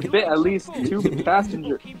vehicle to fit at least 2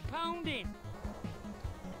 passengers.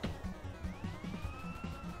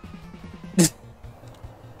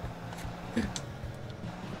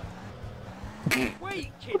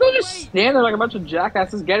 Don't just stand there like a bunch of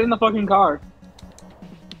jackasses. Get in the fucking car.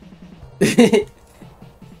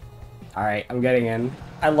 Alright, I'm getting in.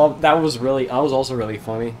 That was also really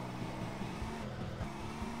funny.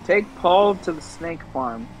 Take Paul to the snake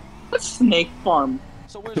farm. What snake farm?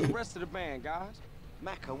 So where's the rest of the band, guys?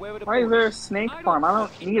 Macca, where are the Why is there a snake farm? I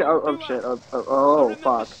don't need. Oh shit. Oh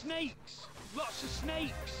fuck. Snakes. Lots of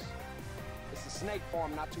snakes. It's a snake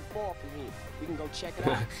farm not too far from here. We can go check it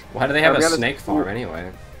out. Why do they have we a gotta- snake farm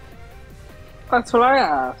anyway? That's what I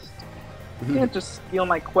asked. You can't just steal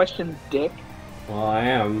my question, dick. Well, I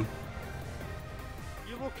am.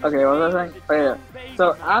 Okay, what was I saying? Oh, yeah.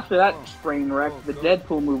 So after that train wreck, the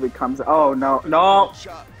Deadpool movie comes. Oh no, no,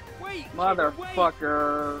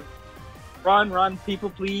 motherfucker! Run, people,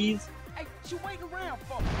 please! Hey, what you waiting around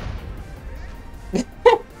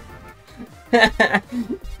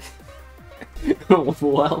for?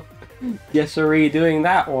 Well, guess we're redoing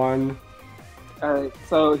that one. Alright,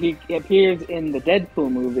 so he appears in the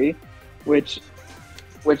Deadpool movie, which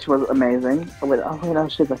was amazing. Oh wait, no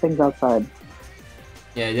shit, the thing's outside.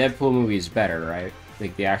 Yeah, Deadpool movie is better, right?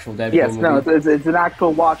 Like the actual Deadpool Yes, movie? no, it's an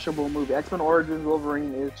actual watchable movie. X-Men Origins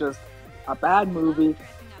Wolverine is just a bad movie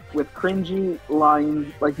with cringy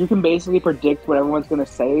lines. Like, you can basically predict what everyone's gonna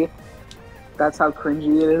say. That's how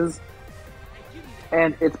cringy it is.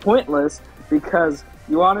 And it's pointless because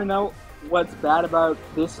you want to know what's bad about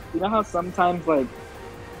this? You know how sometimes, like,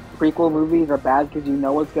 prequel movies are bad because you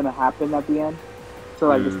know what's gonna happen at the end? So,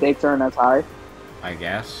 like, the stakes aren't as high. I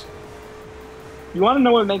guess. You want to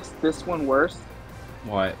know what makes this one worse?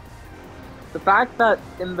 What? The fact that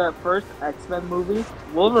in the first X-Men movie,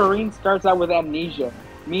 Wolverine starts out with amnesia,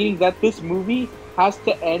 meaning that this movie has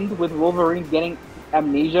to end with Wolverine getting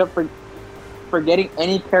amnesia for getting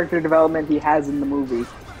any character development he has in the movie.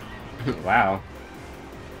 Wow.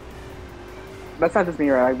 That's not just me,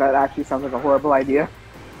 right? Like, that actually sounds like a horrible idea.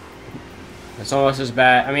 It's almost as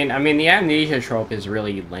bad. I mean, the amnesia trope is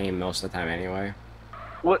really lame most of the time anyway.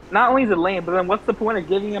 Well, not only is it lame, but then what's the point of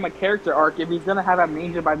giving him a character arc if he's gonna have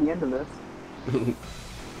amnesia by the end of this?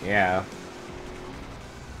 Yeah.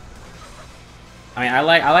 I mean, I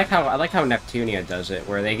like how Neptunia does it,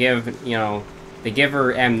 where they give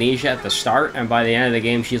her amnesia at the start, and by the end of the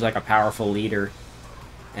game, she's like a powerful leader,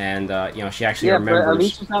 and she actually remembers. But at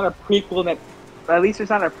least it's not a prequel. At least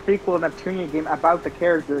it's not a prequel Neptunia game about the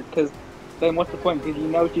character, because then what's the point? Because you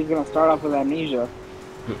know she's gonna start off with amnesia.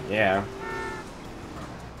 Yeah.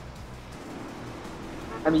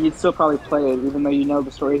 I mean, you'd still probably play it, even though you know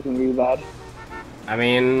the story's gonna be bad. I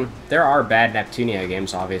mean, there are bad Neptunia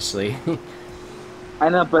games, obviously. I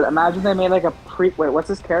know, but imagine they made like a Wait, what's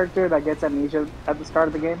this character that gets amnesia at the start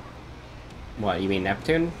of the game? What, you mean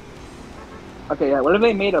Neptune? Okay, yeah. What if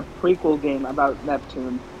they made a prequel game about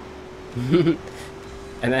Neptune?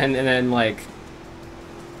 and then like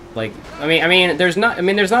I mean there's not a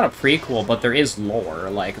prequel, but there is lore,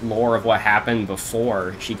 like lore of what happened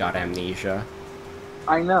before she got amnesia.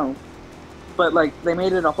 I know, but like they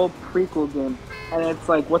made it a whole prequel game, and it's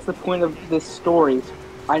like, what's the point of this story?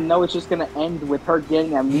 I know it's just gonna end with her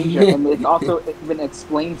getting amnesia, and it's also been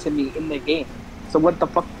explained to me in the game. So what the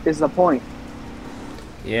fuck is the point?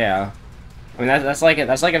 Yeah, I mean that's like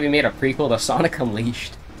if you made a prequel to Sonic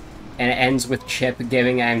Unleashed, and it ends with Chip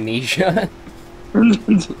giving amnesia.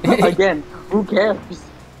 Again, who cares?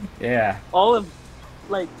 Yeah. All of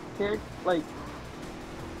like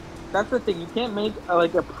that's the thing. You can't make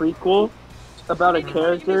a prequel about a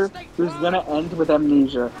character who's gonna end with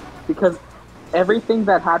amnesia, because everything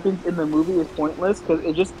that happens in the movie is pointless because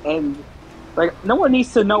it just ends. Like, no one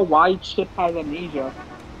needs to know why Chip has amnesia.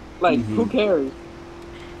 Like, who cares?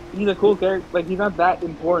 He's a cool character. Like, he's not that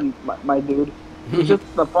important, my dude. He's just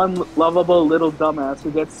a fun, lovable little dumbass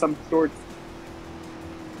who gets some sorts.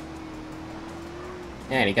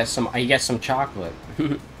 Yeah, and he gets some chocolate.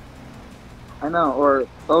 I know. Or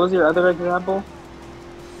what was your other example?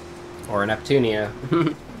 Or Neptunia.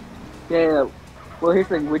 Yeah. Well, here's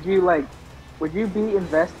the thing. Would you be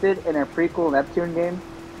invested in a prequel Neptune game?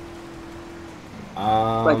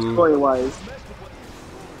 Like, story-wise.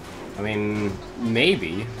 I mean,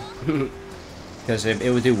 maybe. Because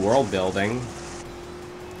it would do world building.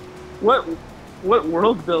 What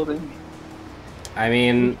world building? I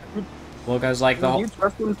mean, well, because like Do you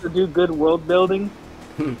trust them to do good world building?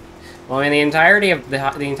 Well, I mean, the entirety of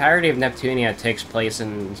Neptunia takes place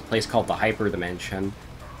in a place called the Hyperdimension,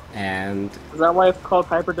 and Is that why it's called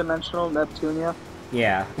hyperdimensional Neptunia?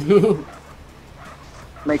 yeah.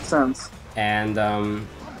 Makes sense. And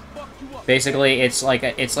basically it's like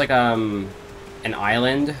an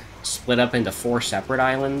island split up into 4 separate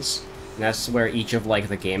islands, and that's where each of like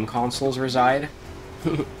the game consoles reside.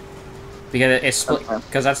 Because it's split,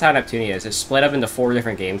 because that's how Neptunia is. It's split up into 4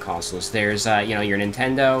 different game consoles. There's you know, your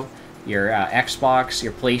Nintendo, your Xbox,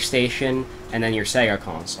 your PlayStation, and then your Sega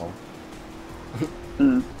console.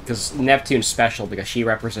 Because Neptune's special because she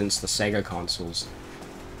represents the Sega consoles.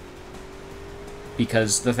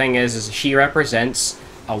 Because the thing is she represents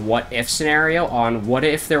a what-if scenario on what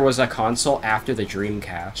if there was a console after the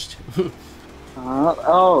Dreamcast.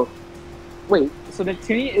 Oh. Wait, so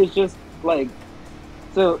Neptunia is just, like...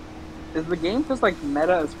 So, is the game just, like,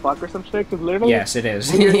 meta as fuck or some shit? Because literally... Yes, it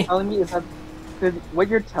is. What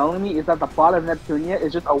you're telling me is that the plot of Neptunia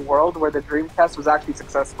is just a world where the Dreamcast was actually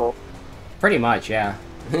successful. Pretty much, yeah.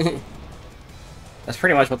 That's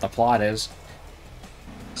pretty much what the plot is.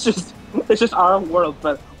 It's just our world,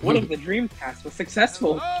 but what if the Dreamcast was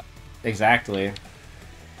successful? Exactly.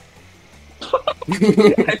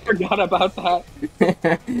 I forgot about that.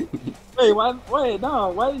 Wait, no,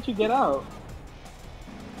 why did you get out?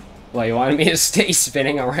 Well, you wanted me to stay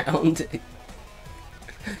spinning around?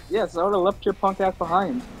 Yes, I would have left your punk ass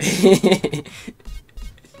behind.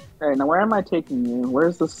 Alright, now where am I taking you?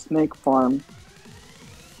 Where's the snake farm?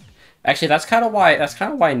 Actually, that's kind of why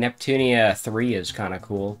Neptunia 3 is kind of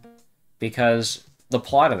cool, because the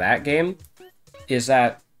plot of that game is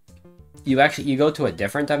that you go to a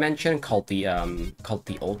different dimension called the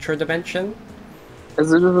Ultra Dimension. Is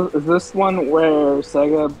this one where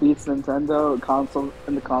Sega beats Nintendo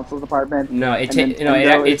in the console department? No, it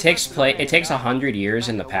takes 100 years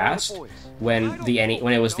in the past when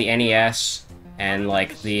it was the NES and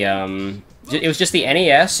like the it was just the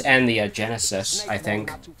NES and the Genesis, I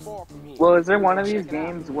think. Well, is there one of these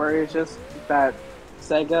games where it's just that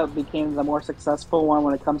Sega became the more successful one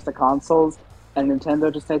when it comes to consoles, and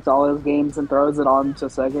Nintendo just takes all those games and throws it onto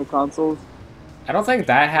Sega consoles? I don't think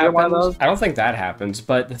that happens. I don't think that happens.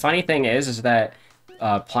 But the funny thing is that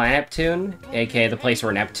Planet Neptune, aka the place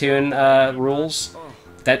where Neptune rules,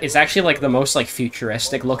 that is actually like the most like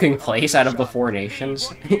futuristic looking place out of the 4 nations.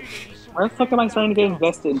 Why the fuck am I starting to get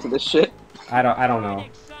invested into this shit? I don't know.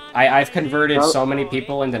 I've converted so many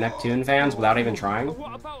people into Neptune fans without even trying.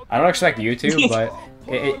 I don't expect you to, but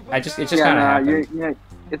it just kind of happened.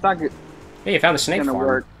 It's not good. Hey, you found the snake farm.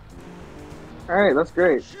 Work. Alright, that's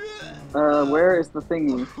great. Where is the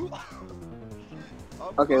thingy?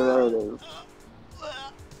 Okay, there it is.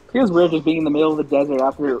 Feels weird just being in the middle of the desert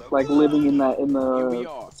after like living in the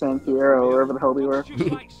San Fierro or wherever the hell we were.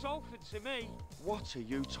 What are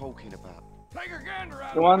you talking about?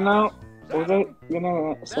 You wanna know? What was it you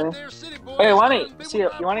gonna say? Hey,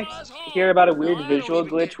 you wanna hear about a weird visual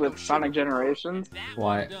glitch with Sonic Generations?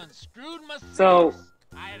 What? So,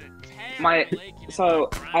 So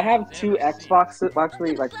I have two Xboxes,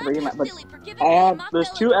 actually like three, but there's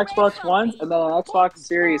two Xbox Ones and then an Xbox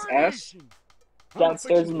Series S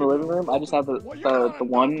downstairs in the living room. I just have the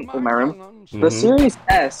one in my room. The Series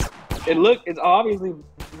S, it's obviously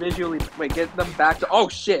visually. Wait, get them back to. Oh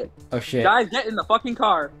shit! Oh shit! Guys, get in the fucking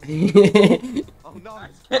car! Oh no!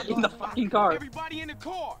 Get in the fucking car! Everybody in the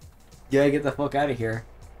car! Yeah, get the fuck out of here.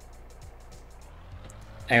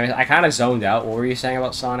 Anyways, I kind of zoned out. What were you saying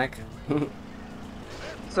about Sonic?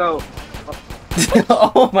 So.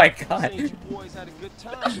 Oh my god! You boys had a good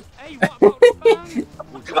time. Hey, what about the band?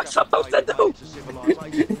 What am I supposed to do?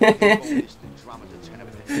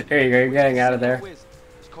 There you go. You're getting out of there. It's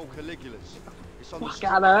called Caligula's. It's on the Fuck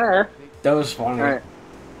out of there! That was funny. Alright.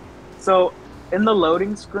 So, in the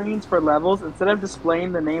loading screens for levels, instead of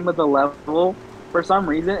displaying the name of the level, for some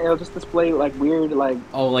reason, it'll just display like weird, like.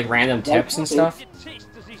 Oh, like random tips and stuff?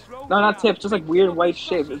 No, not tips, just like weird white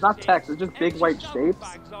shapes. It's not text, it's just big white shapes.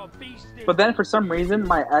 But then for some reason,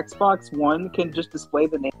 my Xbox One can just display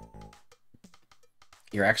the name.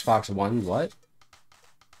 Your Xbox One, what?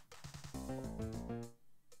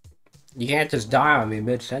 You can't just die on me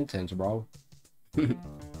mid-sentence, bro.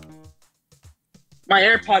 My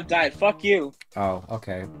AirPod died, fuck you. Oh,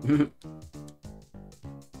 okay.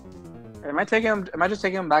 Am I just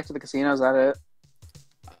taking him back to the casino? Is that it?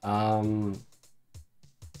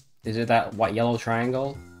 Is it that white yellow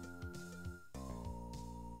triangle?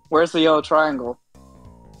 Where's the yellow triangle?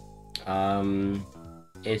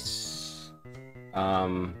 It's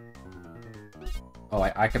oh,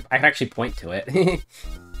 I can actually point to it.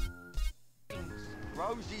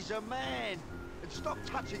 Rosie's a man. And stop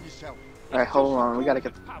touching yourself. Alright, hold on, we gotta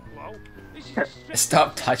get. Pablo, this is a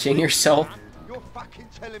Stop touching yourself. You're fucking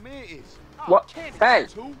telling me it is. What? Hey! Hey,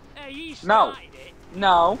 he No. started it.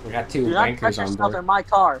 No. We got two Do not touch wankers on yourself board. in my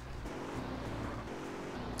car.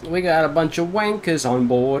 We got a bunch of wankers on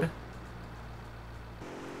board.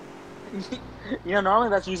 You know, normally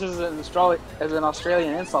that's used as an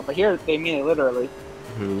Australian insult, but here they mean it literally.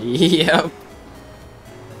 Yep.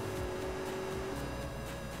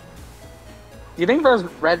 Do you think those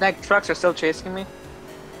redneck trucks are still chasing me?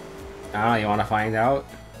 I don't know, you want to find out?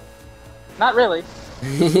 Not really.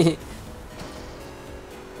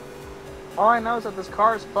 All I know is that this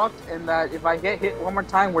car is fucked and that if I get hit one more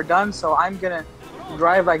time, we're done, so I'm gonna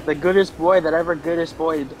drive like the goodest boy that ever goodest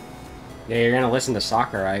boyed. Yeah, you're gonna listen to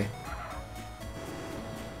Sakurai.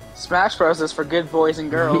 Smash Bros is for good boys and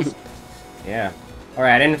girls. Yeah.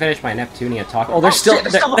 Alright, I didn't finish my Neptunia talk. Oh, they're still shit,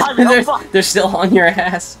 they're still behind me. Oh, fuck. they're still on your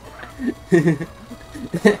ass. I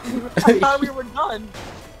thought we were done.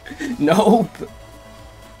 Nope.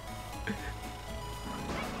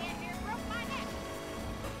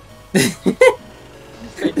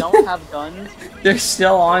 They don't have guns. They're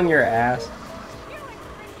still on your ass.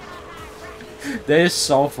 That is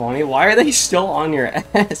so funny. Why are they still on your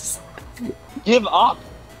ass? Give up.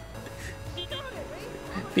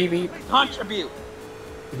 Beep beep. Contribute.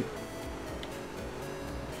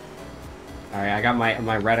 Alright, I got my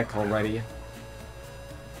reticle ready.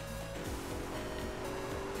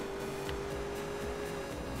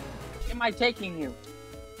 Am I taking you?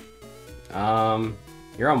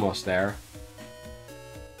 You're almost there.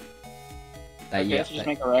 That, Okay, let's just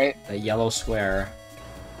make it right. that yellow square.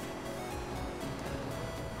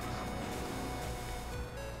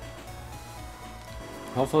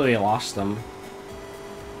 Hopefully we lost them.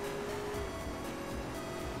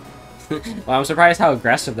 Well, I'm surprised how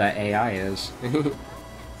aggressive that AI is.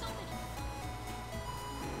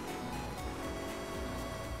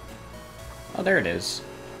 Oh, there it is.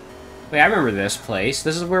 Wait, I remember this place.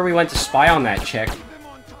 This is where we went to spy on that chick.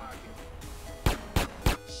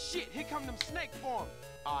 Shit, here come them snake form.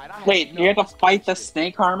 Alright, I Wait, you have to fight the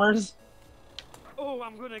snake armors? Oh,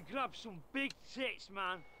 I'm gonna grab some big tits,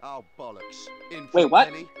 man. Oh, bollocks. In for Wait, a what?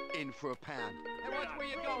 penny, in for a pound. Hey, watch where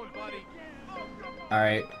you're going, buddy.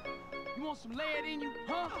 Alright. You want some lead in you,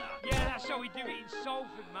 huh? Yeah, that's how we do it in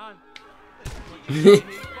Salford, man.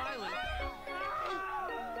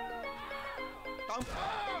 Don't.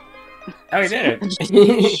 Oh, he did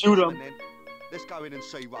it. Shoot him. And then, let's go in and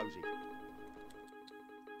see Rosie.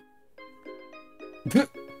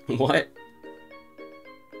 What?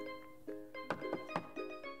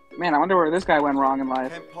 Man, I wonder where this guy went wrong in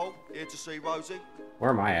life. Paul, here to see Rosie.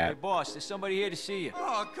 Where am I Hey, at? boss, there's somebody here to see you.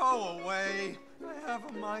 Oh, go away. I have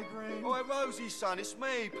a migraine. Oh, hey, Rosie, son, it's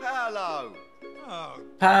me, Paolo. Oh,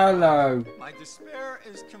 Paolo. my despair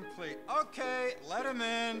is complete. Okay, let him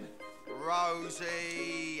in.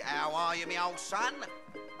 Rosie, how are you, me old son?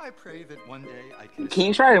 I pray that one day I can. Can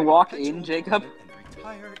you try and walk in, Jacob? And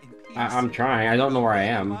retire in peace. I'm trying. I don't know where I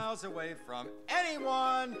am. Miles away from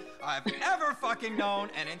anyone I've ever fucking known,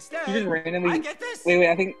 and instead, You just randomly. I get this. Wait.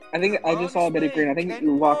 I think I just saw a bit of green. I think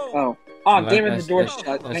you walked. Oh, damn it! The door's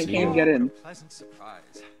shut. I can't even get in. Pleasant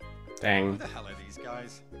surprise. Dang. Who the hell are these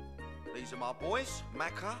guys? These are my boys,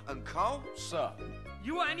 Macca and Cole. Sir.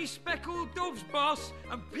 You want any speckled doves, boss?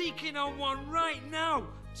 I'm peeking on one right now.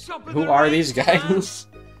 Top of Who the are range, these man. guys?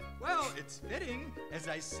 Well, it's fitting as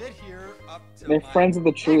I sit here up to They're my friends of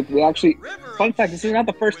the truth. We actually. river Fun of fact: this is not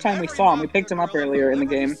the first with time we every saw him. We mob picked him up girl earlier in the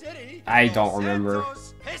Liberty game. City, I Los don't remember.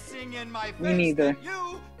 Santos pissing in my Me face neither. that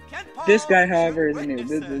you can This guy, pose however, is as new.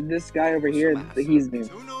 witnesses. This guy over here, he's new.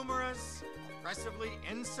 Too numerous, oppressively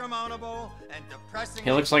insurmountable, and depressing.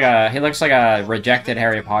 He looks like a rejected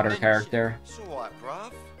Harry Potter character. It's alright,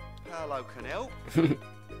 bruv. Hello can help.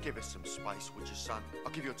 Give us some space, would you, son?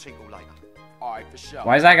 I'll give you a tinkle later. Alright, for sure.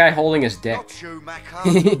 Why is that guy holding his dick? Not you,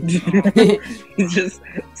 Macca. He just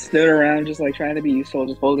stood around, just like trying to be useful,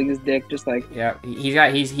 just holding his dick, just like. Yeah,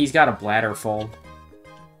 he's got a bladder full.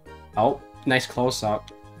 Oh, nice close up.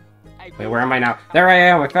 Hey, Wait, where am I now? There I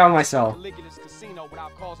am. I found myself. Caligula's casino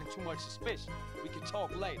without causing too much suspicion. We can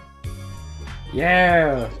talk later.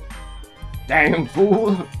 Yeah. Damn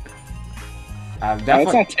fool. Let's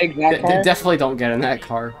Definitely, not take that car. definitely don't get in that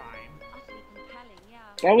car.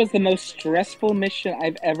 That was the most stressful mission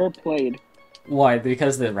I've ever played. Why?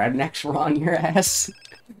 Because the rednecks were on your ass?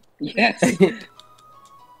 Yes. You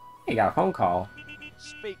got a phone call.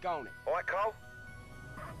 Speak on it. Alright, Cole?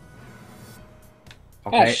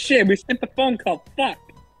 Okay. Oh shit, we skipped the phone call. Fuck.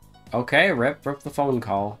 Okay, rip the phone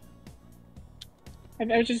call.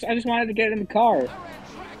 I just wanted to get in the car.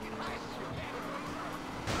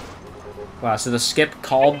 Wow, so the skip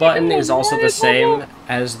call button is also the same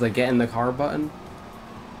as the get in the car button?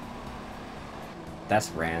 That's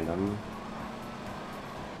random.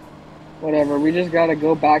 Whatever, we just gotta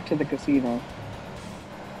go back to the casino.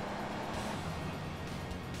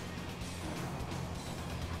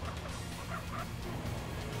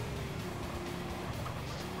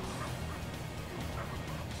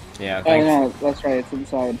 Yeah, Oh thanks. no, that's right, it's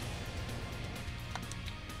inside.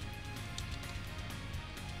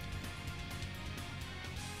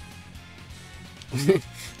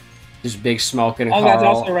 Just big smoke and a Oh, car that's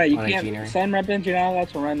also right, you on a can't. Jeanery. Some weapons you're not allowed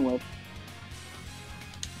to run with.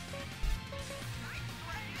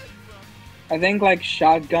 I think like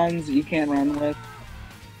shotguns you can't run with.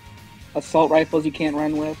 Assault rifles you can't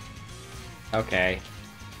run with. Okay.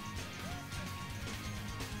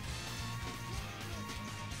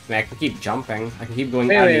 I mean, I can keep jumping. I can keep going.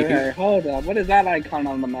 Wait, hold up. What is that icon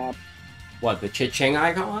on the map? What, the cha-ching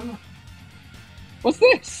icon? What's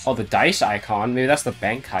this? Oh, the dice icon? Maybe that's the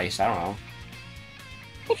bank heist. I don't know.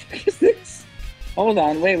 What the fuck is this? Hold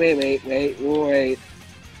on, wait. You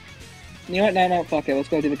know what? No, fuck it. Let's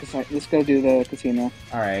go do the casino. Let's go do the casino.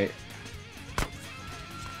 Alright.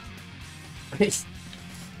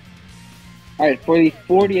 Alright, for the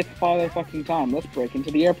 40th fucking time, let's break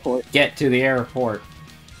into the airport. Get to the airport.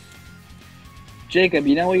 Jacob,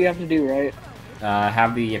 you know what you have to do, right?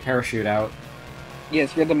 Have the parachute out.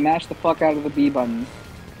 Yes, you have to mash the fuck out of the B button.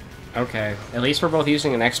 Okay. At least we're both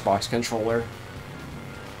using an Xbox controller.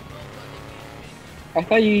 I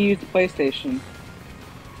thought you used the PlayStation.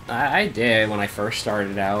 I did when I first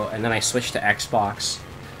started out, and then I switched to Xbox.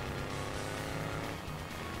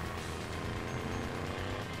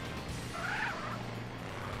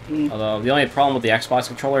 Although, the only problem with the Xbox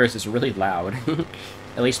controller is it's really loud.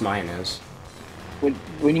 At least mine is. What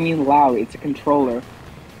do you mean loud? It's a controller.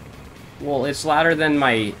 Well, it's louder than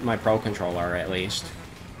my Pro controller, at least.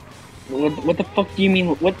 What the fuck do you mean?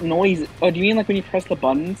 What noise? Oh, do you mean like when you press the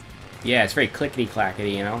buttons? Yeah, it's very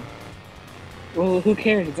clickety-clackety, you know? Well, who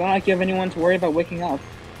cares? It's not like you have anyone to worry about waking up.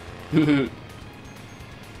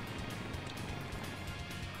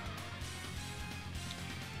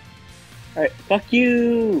 Alright, fuck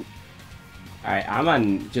you! Alright, I'm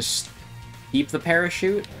on just keep the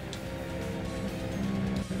parachute.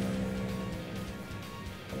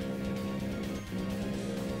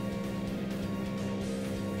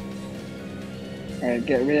 Alright,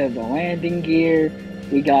 get rid of the landing gear.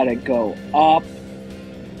 We gotta go up.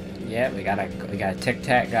 Yeah, we got a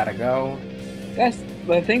tic-tac, gotta go. That's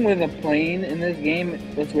the thing with a plane in this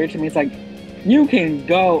game that's weird to me. It's like, you can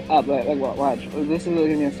go up. Like watch. This is gonna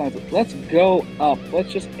be a sign. Let's go up.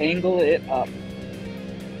 Let's just angle it up.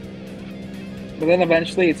 But then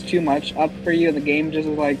eventually it's too much up for you, and the game just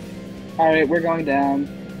is like, alright, we're going down.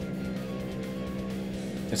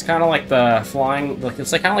 It's kind of like the flying, like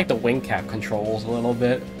it's like kind of like the wing cap controls a little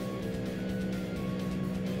bit.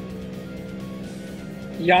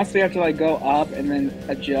 You also have to like go up and then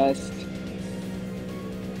adjust.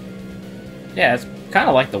 Yeah, it's kind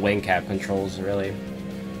of like the wing cap controls, really.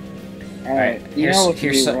 Alright, you know what to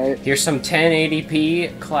here's do, some, right? here's some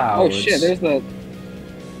 1080p clouds. Oh shit, there's the...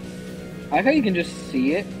 I thought you can just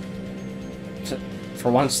see it.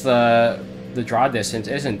 For once, the draw distance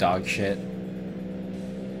isn't dog shit.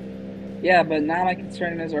 Yeah, but now my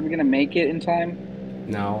concern is, are we gonna make it in time?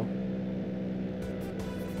 No.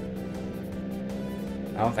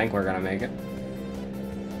 I don't think we're gonna make it.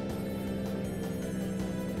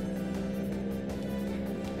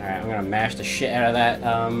 Alright, I'm gonna mash the shit out of that,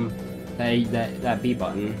 that B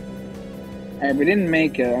button. Alright, we didn't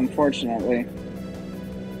make it, unfortunately.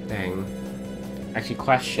 Dang. Actually,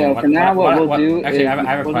 question. So for now, what we'll do actually, is I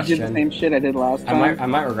have a we'll question. do the same shit I did last time. I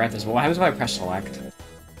might regret this. What happens if I press select?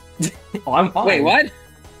 Oh, I'm fine. Wait, what?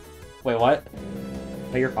 Wait, what?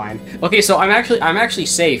 Oh, you're fine. Okay, so I'm actually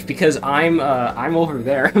safe because I'm over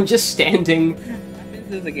there. I'm just standing.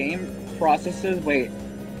 Happens is the game processes. Wait,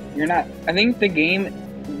 you're not. I think the game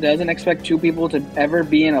doesn't expect two people to ever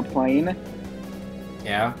be in a plane.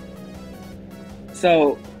 Yeah.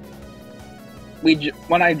 So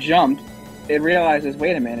when I jumped, it realizes,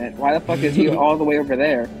 wait a minute, why the fuck is he all the way over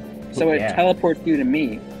there? So it Yeah. teleports you to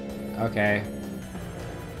me. Okay.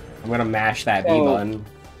 I'm gonna mash that B So- button.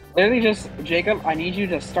 Literally just, Jacob, I need you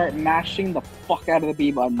to start mashing the fuck out of the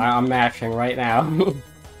B button. I'm mashing right now.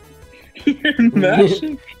 You're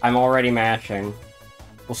mashing? I'm already mashing.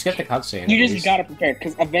 We'll skip the cutscene. You at just least. gotta prepare,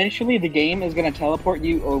 because eventually the game is gonna teleport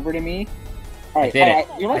you over to me. Alright, did it.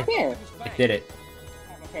 alright, you're right there. I did it.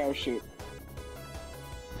 I have a parachute.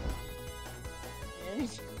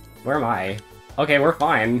 Where am I? Okay, we're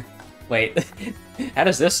fine. Wait, how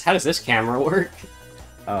does this camera work?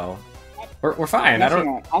 Oh, we're fine. I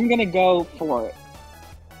don't. I'm gonna go for it.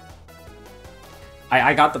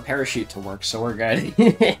 I got the parachute to work, so we're good.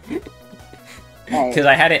 Alright. Because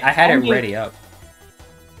I had it I'm ready up.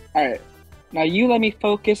 Alright. Now you let me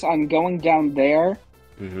focus on going down there.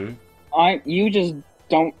 Mm-hmm. You just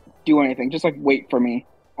don't do anything. Just like wait for me.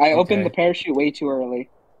 I opened Okay. the parachute way too early.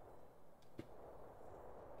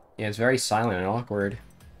 Yeah, it's very silent and awkward.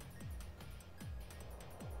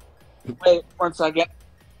 Wait 1 second.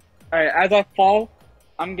 Alright, as I fall,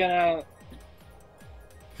 I'm gonna...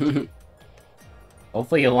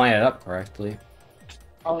 Hopefully you line it up correctly.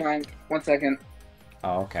 Hold on, 1 second.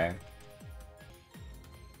 Oh, okay.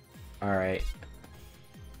 Alright.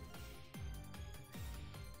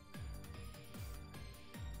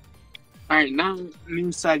 Alright, now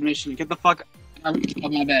new side mission. Get the fuck out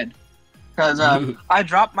of my bed. Because I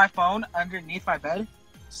dropped my phone underneath my bed,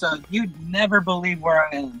 so you'd never believe where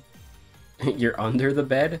I am. You're under the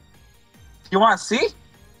bed? You want to see?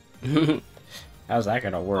 How's that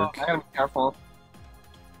gonna work? Oh, I gotta be careful.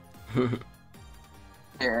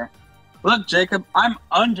 Here. Look, Jacob, I'm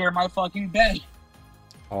under my fucking bed.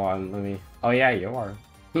 Hold on, let me... Oh yeah, you are.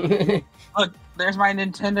 Look, there's my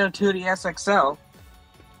Nintendo 2DS XL.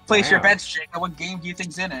 Place your Wow. bets, Jacob. What game do you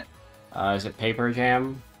think's in it? Is it Paper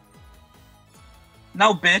Jam?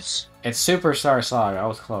 No, bitch. It's Superstar Saga. I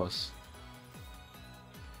was close.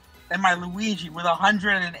 And my Luigi with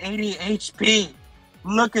 180 HP.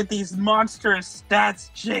 Look at these monstrous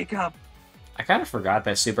stats, Jacob. I kind of forgot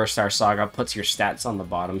that Superstar Saga puts your stats on the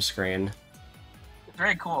bottom screen.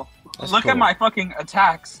 Very cool. That's Look cool. at my fucking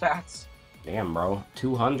attack stats. Damn, bro.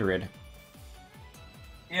 200.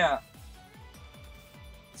 Yeah.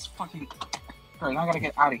 It's fucking... Alright, now I gotta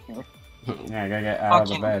get out of here. Yeah, I gotta get out of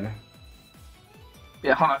the Fucking- bed.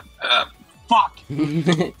 Yeah, hold on. Fuck!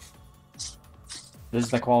 This is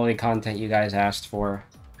the quality content you guys asked for.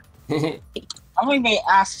 I don't think they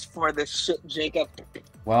asked for this shit, Jacob.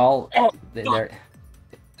 Well, Oh, they're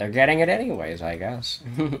getting it anyways, I guess.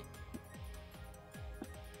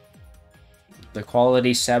 The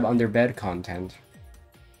quality Seb under bed content.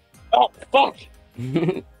 Oh, fuck!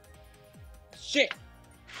 Shit!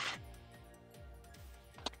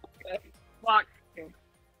 Fuck.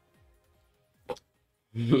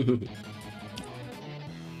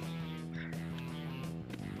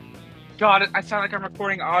 God, I sound like I'm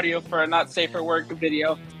recording audio for a not safe for work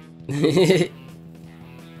video.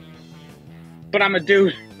 But I'm a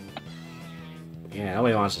dude. Yeah,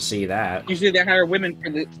 nobody wants to see that. Usually they hire women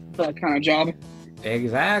for that kind of job.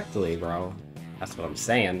 Exactly, bro. That's what I'm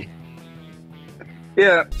saying.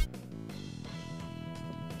 Yeah.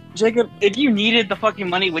 Jacob, if you needed the fucking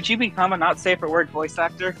money, would you become a not safe for work voice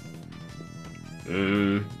actor?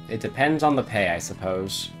 It depends on the pay, I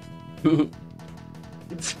suppose. You're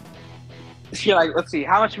like, let's see,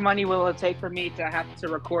 how much money will it take for me to have to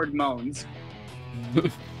record moans?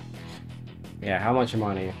 Yeah, how much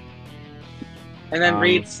money? And then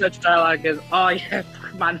read such dialogue as, "Oh yeah,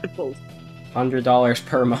 my nipples." $100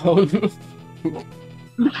 per moan.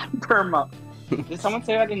 Per month. Did someone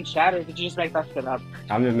say that in chat, or did you just make that shit up?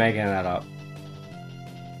 I'm just making that up.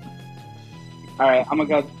 Alright, I'm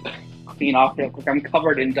gonna go clean off real quick. I'm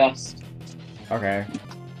covered in dust. Okay.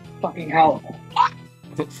 Fucking hell.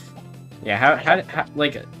 Yeah, how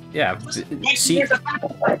like, yeah. See,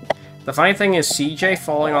 the funny thing is CJ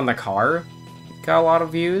falling on the car got a lot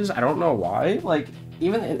of views. I don't know why. Like,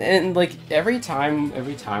 even and like every time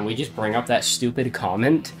we just bring up that stupid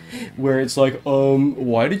comment where it's like,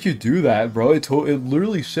 why did you do that, bro? It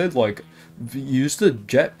literally said like, use the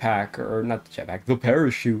jetpack, or not the jetpack, the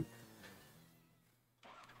parachute.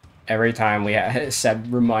 Every time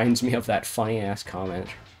Seb reminds me of that funny ass comment.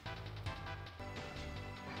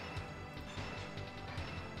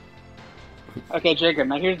 Okay, Jacob.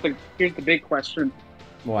 Now here's the big question.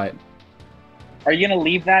 What? Are you gonna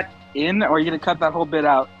leave that in, or are you gonna cut that whole bit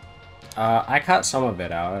out? I cut some of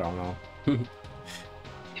it out. I don't know.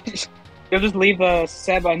 You'll just leave the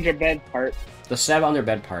Seb under bed part. The Seb under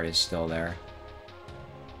bed part is still there.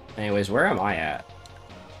 Anyways, where am I at?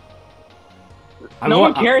 No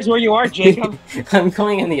one cares where you are, Jacob. I'm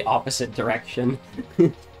going in the opposite direction.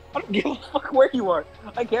 I don't give a fuck where you are.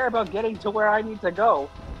 I care about getting to where I need to go.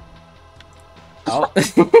 Oh.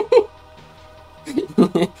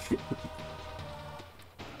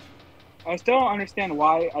 I still don't understand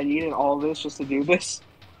why I needed all this just to do this.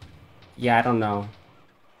 Yeah, I don't know.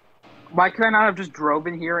 Why could I not have just drove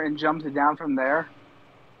in here and jumped down from there?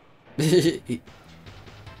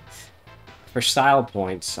 For style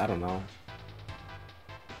points, I don't know.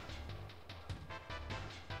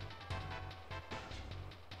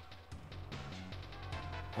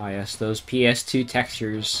 Oh yes, those PS2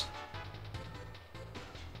 textures.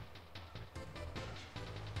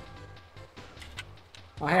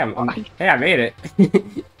 Oh, hey, I made it.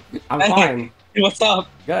 I'm fine. What's up?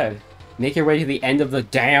 Good. Make your way to the end of the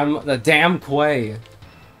damn quay.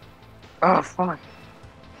 Oh, fuck.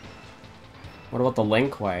 What about the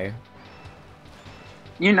Linkway?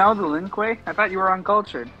 You know the Linkway? I thought you were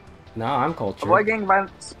uncultured. No, I'm cultured. Avoid getting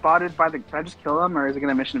spotted by the... Can I just kill him, or is it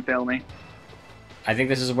gonna mission fail me? I think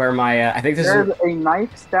this is where my, There's a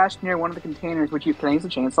knife stashed near one of the containers, which you can use the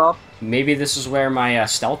chainsaw. Maybe this is where my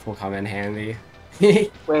stealth will come in handy.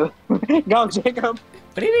 Wait, go, Jacob.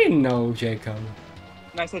 What do you mean, no, Jacob?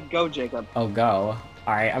 And I said, go, Jacob. Oh, go.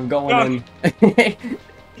 Alright, I'm going in.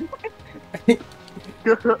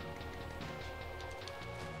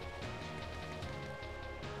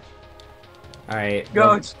 Alright.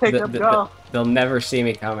 Go, Jacob, go. They'll never see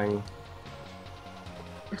me coming.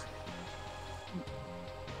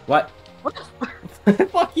 What? What the fuck?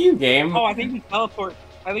 Fuck you, game. Oh, I think you teleport.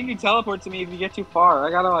 I think you teleport to me if you get too far.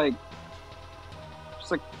 I gotta, like...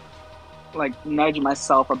 Just, like nudge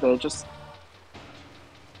myself a bit, just...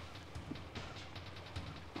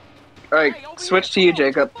 Alright, switch to you,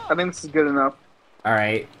 Jacob. I think this is good enough.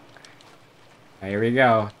 Alright. Here we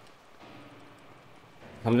go.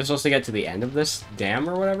 I'm just supposed to get to the end of this dam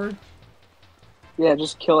or whatever? Yeah,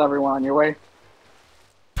 just kill everyone on your way.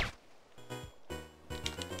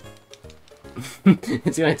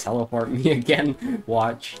 It's gonna teleport me again.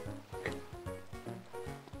 Watch.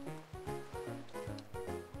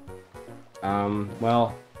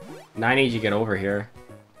 Well, now I need you to get over here.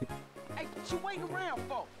 Hey, what you waiting around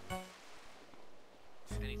for?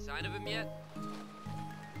 Any sign of him yet?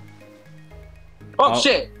 Oh,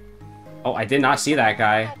 shit! Oh, I did not see that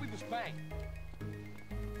guy.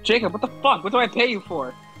 Jacob, what the fuck? What do I pay you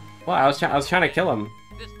for? Well, I was trying to kill him.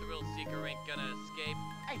 This thrill seeker ain't gonna escape.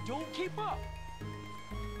 Hey, don't keep up.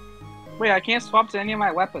 Wait, I can't swap to any of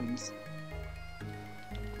my weapons.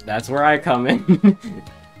 That's where I come in.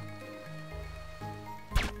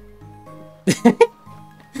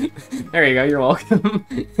 There you go, you're welcome.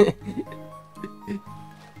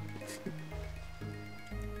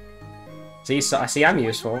 See, I'm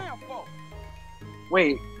useful.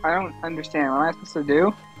 Wait, I don't understand. What am I supposed to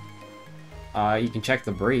do? You can check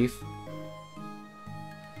the brief.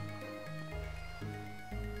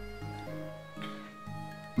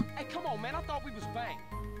 Hey, come on, man. I thought we was bang.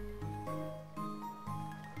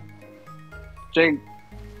 Jake.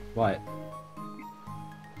 What?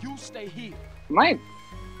 You stay here.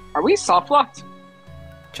 Are we soft locked?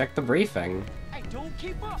 Check the briefing. Hey, don't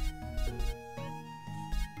keep up.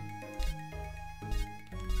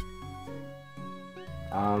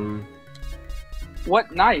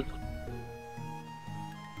 What knife?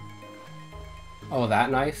 Oh,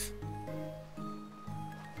 that knife?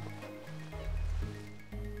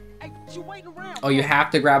 Hey, what you waiting around? Oh, you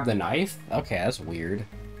have to grab the knife? Okay, that's weird.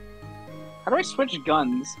 How do I switch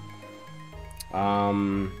guns?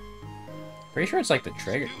 Pretty sure it's like the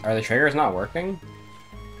trigger. Are the triggers not working?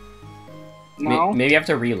 No. Maybe you have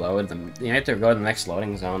to reload them. You have to go to the next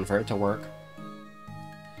loading zone for it to work.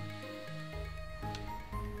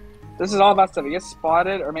 This is all about stuff. If you get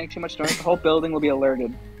spotted or make too much noise, the whole building will be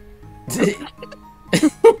alerted.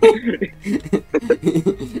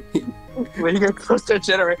 When you get close to a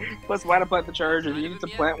generator, plus why to plant the chargers? You need to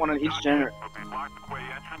plant one on each generator.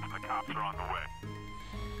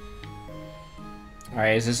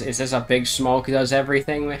 Alright, is this a Big Smoke does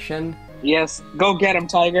everything mission? Yes, go get him,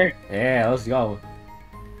 Tiger. Yeah, let's go.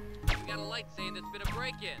 We got a light saying there's been a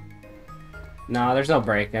break-in. No, there's no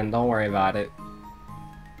break-in. Don't worry about it.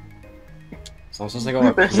 So I'm supposed to go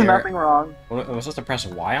up There's here. nothing wrong. Am I supposed to press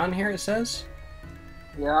Y on here, it says?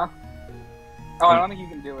 Yeah. Oh, I don't think you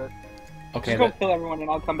can do it. Okay. Just go kill everyone and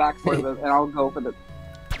I'll come back for it and I'll go for the...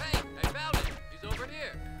 Hey, I found him. He's over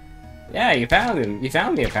here. Yeah, you found him. You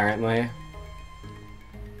found me, apparently.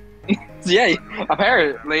 Yeah,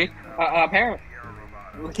 apparently. Apparently.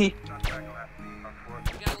 We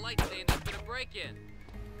got a light saying there's been a break-in.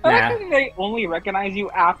 I think they only recognize you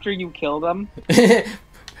after you kill them.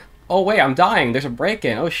 Oh, wait, I'm dying. There's a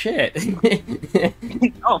break-in. Oh, shit.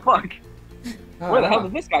 Oh, fuck. Oh, Where the hell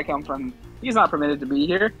did this guy come from? He's not permitted to be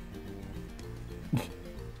here.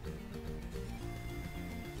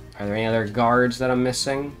 Are there any other guards that I'm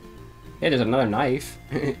missing? Yeah, there's another knife.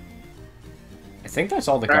 I think that's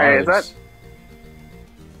all the guards. Alright, is that...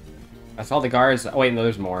 That's all the guards. Oh, wait, no,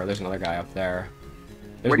 there's more. There's another guy up there.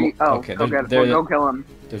 There's Where do you... Oh, okay, go get it. Go kill him.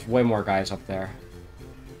 There's way more guys up there.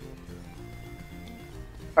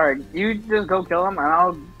 Alright, you just go kill him, and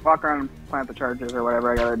I'll walk around and plant the charges or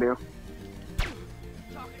whatever I gotta do.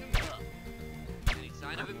 Any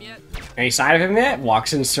sign of him yet? Any sign of him yet?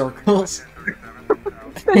 Walks in circles.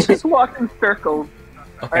 They just walk in circles.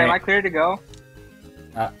 Okay. Alright, am I clear to go?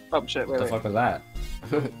 Oh shit, what the fuck was that?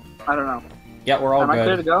 I don't know. Yeah, we're all Am good. I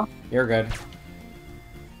clear to go? You're good.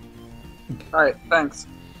 Alright, thanks.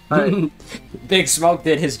 Alright. Big Smoke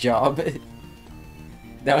did his job.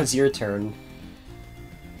 That was your turn.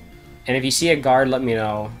 And if you see a guard, let me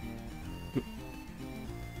know.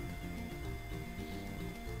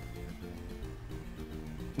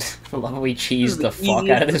 I love how we cheesed the fuck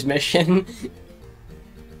out of this mission.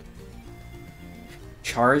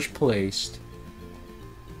 Charge placed.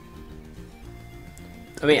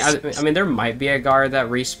 I mean, there might be a guard that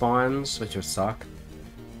respawns, which would suck,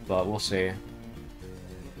 but we'll see.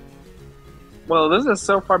 Well, this has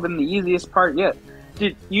so far been the easiest part yet.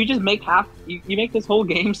 Dude, you just make you make this whole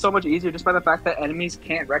game so much easier just by the fact that enemies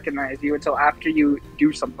can't recognize you until after you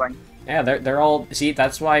do something. Yeah, they're all... See,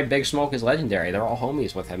 that's why Big Smoke is legendary. They're all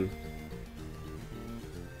homies with him.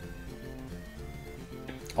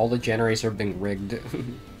 All the generators are being rigged.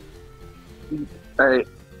 Alright.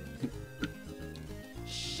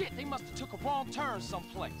 Shit, they must have took a wrong turn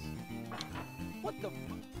someplace. What the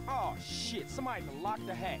Oh shit, somebody can lock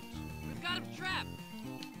the hatch. We've got him trapped.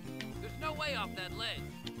 There's no way off that ledge.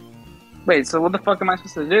 Wait, so what the fuck am I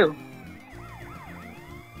supposed to do?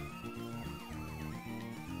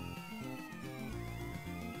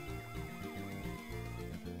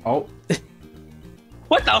 Oh.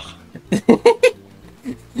 What the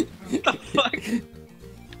What the fuck?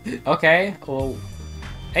 Okay, well...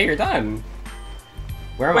 Hey, you're done.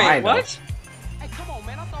 Where am Wait, I, though? what? Hey, come on,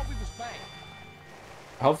 man, I thought we was bang.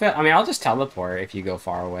 Hopefully, I mean, I'll just teleport if you go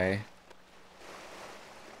far away.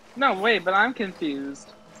 No, wait, but I'm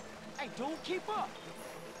confused. Hey, dude, keep up.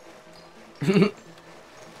 I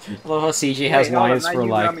love how CG has Wait, hold on, lines now for you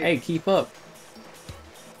like, got me. hey, keep up.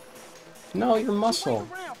 No, your muscle.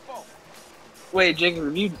 Wait, Jacob,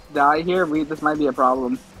 if you die here, this might be a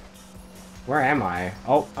problem. Where am I?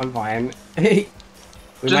 Oh, I'm fine. We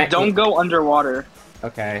Just might- don't go underwater.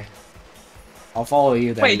 Okay. I'll follow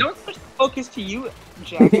you then. Wait, don't switch the focus to you,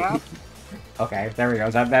 jackass. Okay, there we go.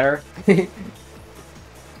 Is that better?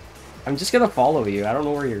 I'm just gonna follow you. I don't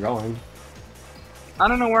know where you're going. I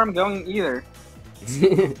don't know where I'm going either.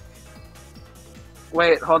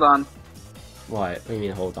 Wait, hold on. What? What do you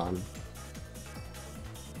mean, hold on?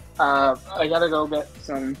 I gotta go get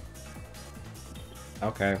some...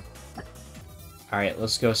 Okay. Alright,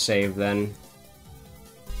 let's go save then.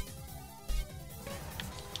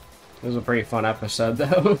 It was a pretty fun episode,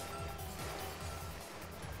 though.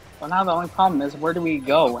 Well, now the only problem is, where do we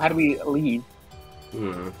go? How do we leave?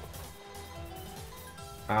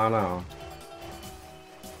 I don't know.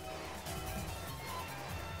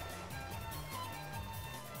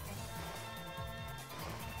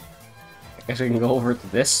 I guess we can go over to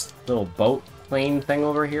this little boat plane thing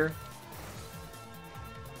over here.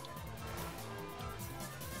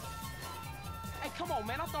 Hey, come on,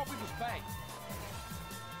 man, I thought we was bang.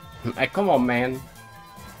 Hey, come on, man.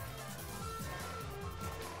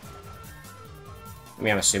 I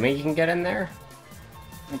mean, I'm assuming you can get in there?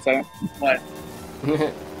 One second. What?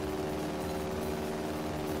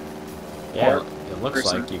 Yeah, Or it looks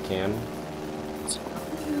person. like you can.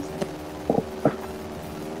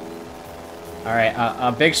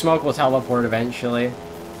 Alright, Big Smoke will teleport eventually.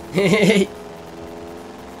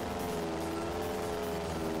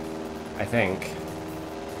 I think.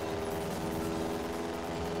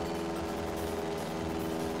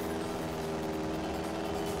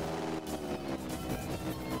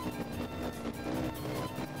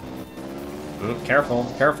 Careful,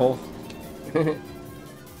 careful.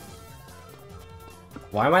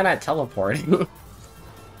 Why am I not teleporting?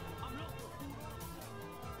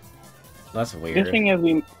 That's weird.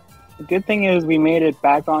 Good thing is we made it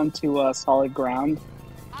back onto solid ground,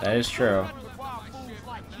 That is true.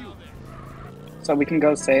 so we can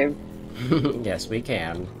go save. Yes, we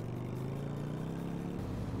can.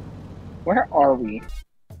 Where are we?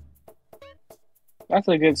 That's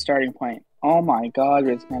a good starting point. Oh my god,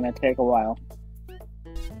 it's gonna take a while.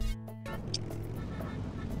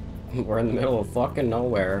 We're in the middle of fucking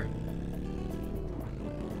nowhere.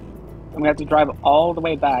 And we have to drive all the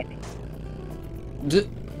way back.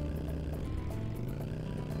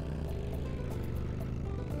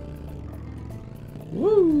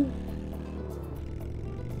 Woo!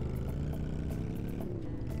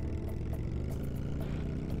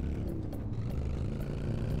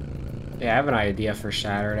 Yeah, I have an idea for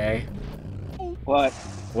Saturday. What?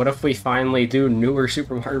 What if we finally do newer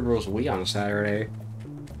Super Mario Bros. Wii on Saturday?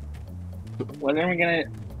 When are we gonna...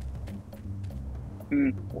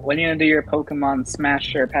 when are you gonna do your Pokemon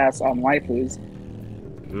Smash or Pass on waifus?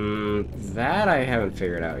 That I haven't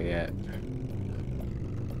figured out yet.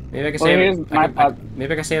 Maybe I can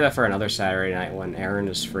maybe I can save that for another Saturday night when Aaron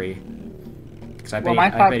is free. Because I bet my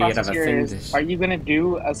thought he'd have process a here thing is, are you gonna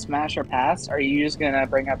do a Smash or Pass, or are you just gonna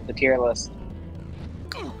bring up the tier list?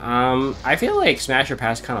 I feel like Smash or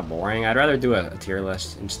Pass is kind of boring. I'd rather do a tier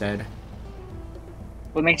list instead.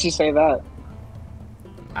 What makes you say that?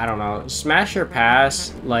 I don't know. Smash or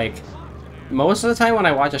Pass, like, most of the time when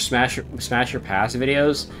I watch a Smash or Pass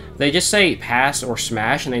videos, they just say Pass or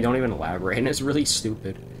Smash and they don't even elaborate, and it's really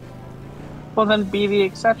stupid. Well, then be the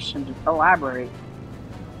exception. Elaborate.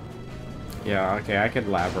 Yeah, okay, I could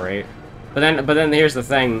elaborate. But then here's the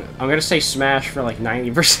thing. I'm gonna say Smash for like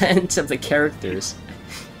 90% of the characters.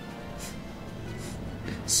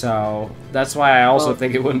 So, that's why I also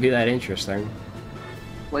think it wouldn't be that interesting.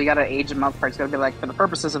 Well, you gotta age them up first. You gotta be like, for the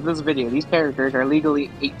purposes of this video, these characters are legally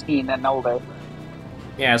 18 and older.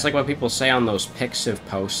 Yeah, it's like what people say on those Pixiv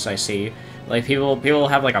posts I see. Like, people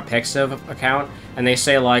have like a Pixiv account, and they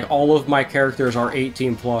say like, all of my characters are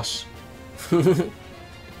 18 plus.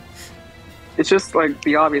 It's just like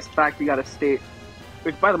the obvious fact you gotta state.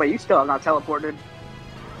 Which, by the way, you still have not teleported.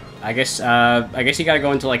 I guess you gotta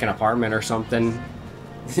go into like an apartment or something.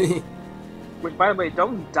 Which, by the way,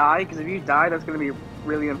 don't die, because if you die, that's gonna be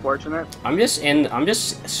really unfortunate. I'm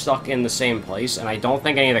just stuck in the same place, and I don't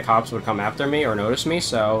think any of the cops would come after me or notice me,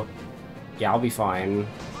 so yeah, I'll be fine.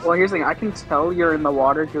 Well, here's the thing, I can tell you're in the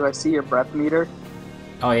water because I see your breath meter.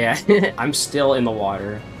 Oh yeah, I'm still in the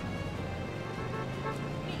water.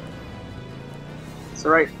 So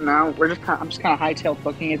right now, I'm just kind of hightail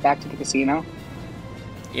booking it back to the casino.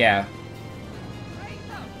 Yeah.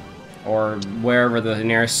 Or wherever the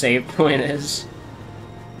nearest save point is.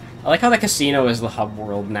 I like how the casino is the hub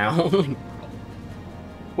world now.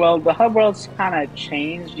 Well, the hub world's kind of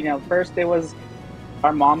changed. You know, first it was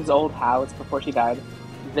our mom's old house before she died.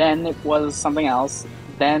 Then it was something else.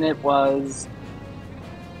 Then it was...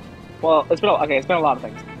 Well, it's been a lot of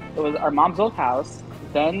things. It was our mom's old house.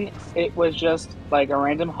 Then it was just like a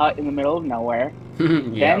random hut in the middle of nowhere.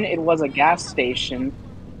 Yeah. Then it was a gas station.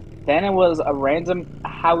 Then it was a random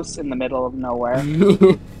house in the middle of nowhere.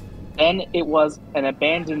 Then it was an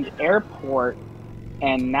abandoned airport.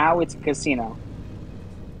 And now it's a casino.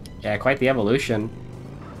 Yeah, quite the evolution.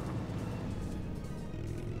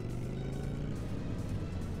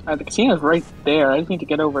 The casino's right there. I just need to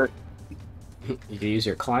get over it. You could use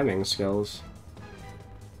your climbing skills.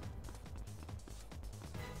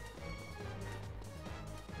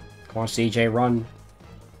 Come on, CJ, run.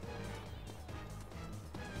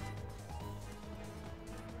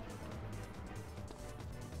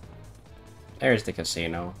 There's the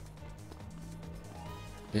casino.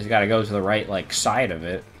 Just gotta go to the right, like, side of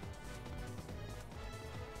it.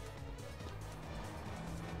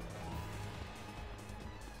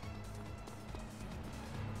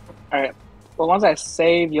 Alright. Well, once I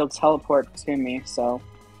save, you'll teleport to me, so...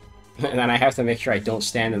 And then I have to make sure I don't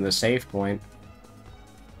stand in the save point.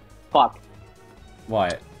 Fuck.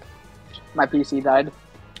 What? My PC died.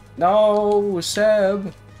 No,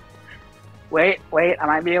 Seb. Wait, I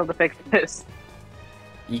might be able to fix this.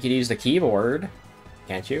 You could use the keyboard,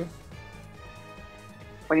 can't you?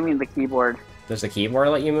 What do you mean the keyboard? Does the keyboard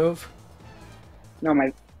let you move? No,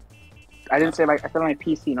 I didn't say I said my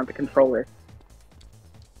PC, not the controller.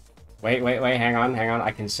 Wait, hang on.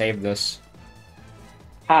 I can save this.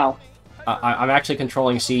 How? I'm actually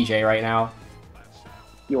controlling CJ right now.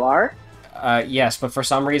 You are? Yes, but for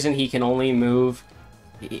some reason he can only move...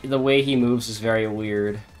 The way he moves is very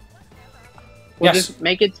weird. Well, Yes! just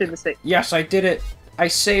make it to the... Yes, I did it! I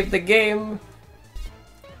saved the game!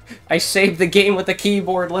 I saved the game with the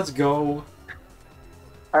keyboard, let's go!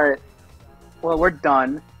 Alright. Well, we're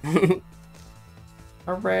done.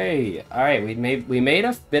 Hooray! Alright, we made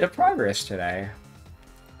a bit of progress today.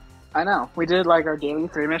 I know. We did, like, our daily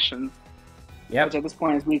 3 missions. Yep. Which at this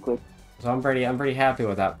point is weekly. So I'm pretty happy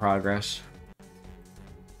with that progress.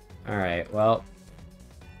 Alright, well...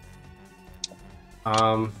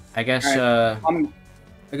 I guess, Right.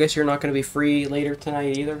 I guess you're not gonna be free later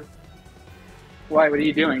tonight either? Why? What are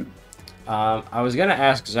you doing? I was gonna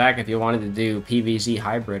ask Zach if you wanted to do PvZ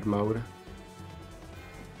hybrid mode.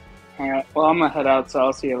 Alright, well, I'm gonna head out, so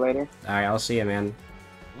I'll see you later. Alright, I'll see you, man.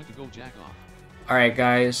 Went to go jack off. Alright,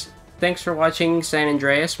 guys. Thanks for watching San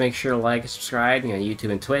Andreas. Make sure to like and subscribe on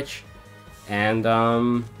YouTube and Twitch. And,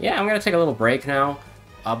 yeah, I'm gonna take a little break now.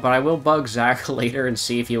 But I will bug Zach later and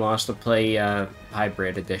see if he wants to play,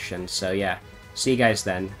 Hybrid Edition. So, yeah. See you guys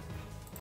then.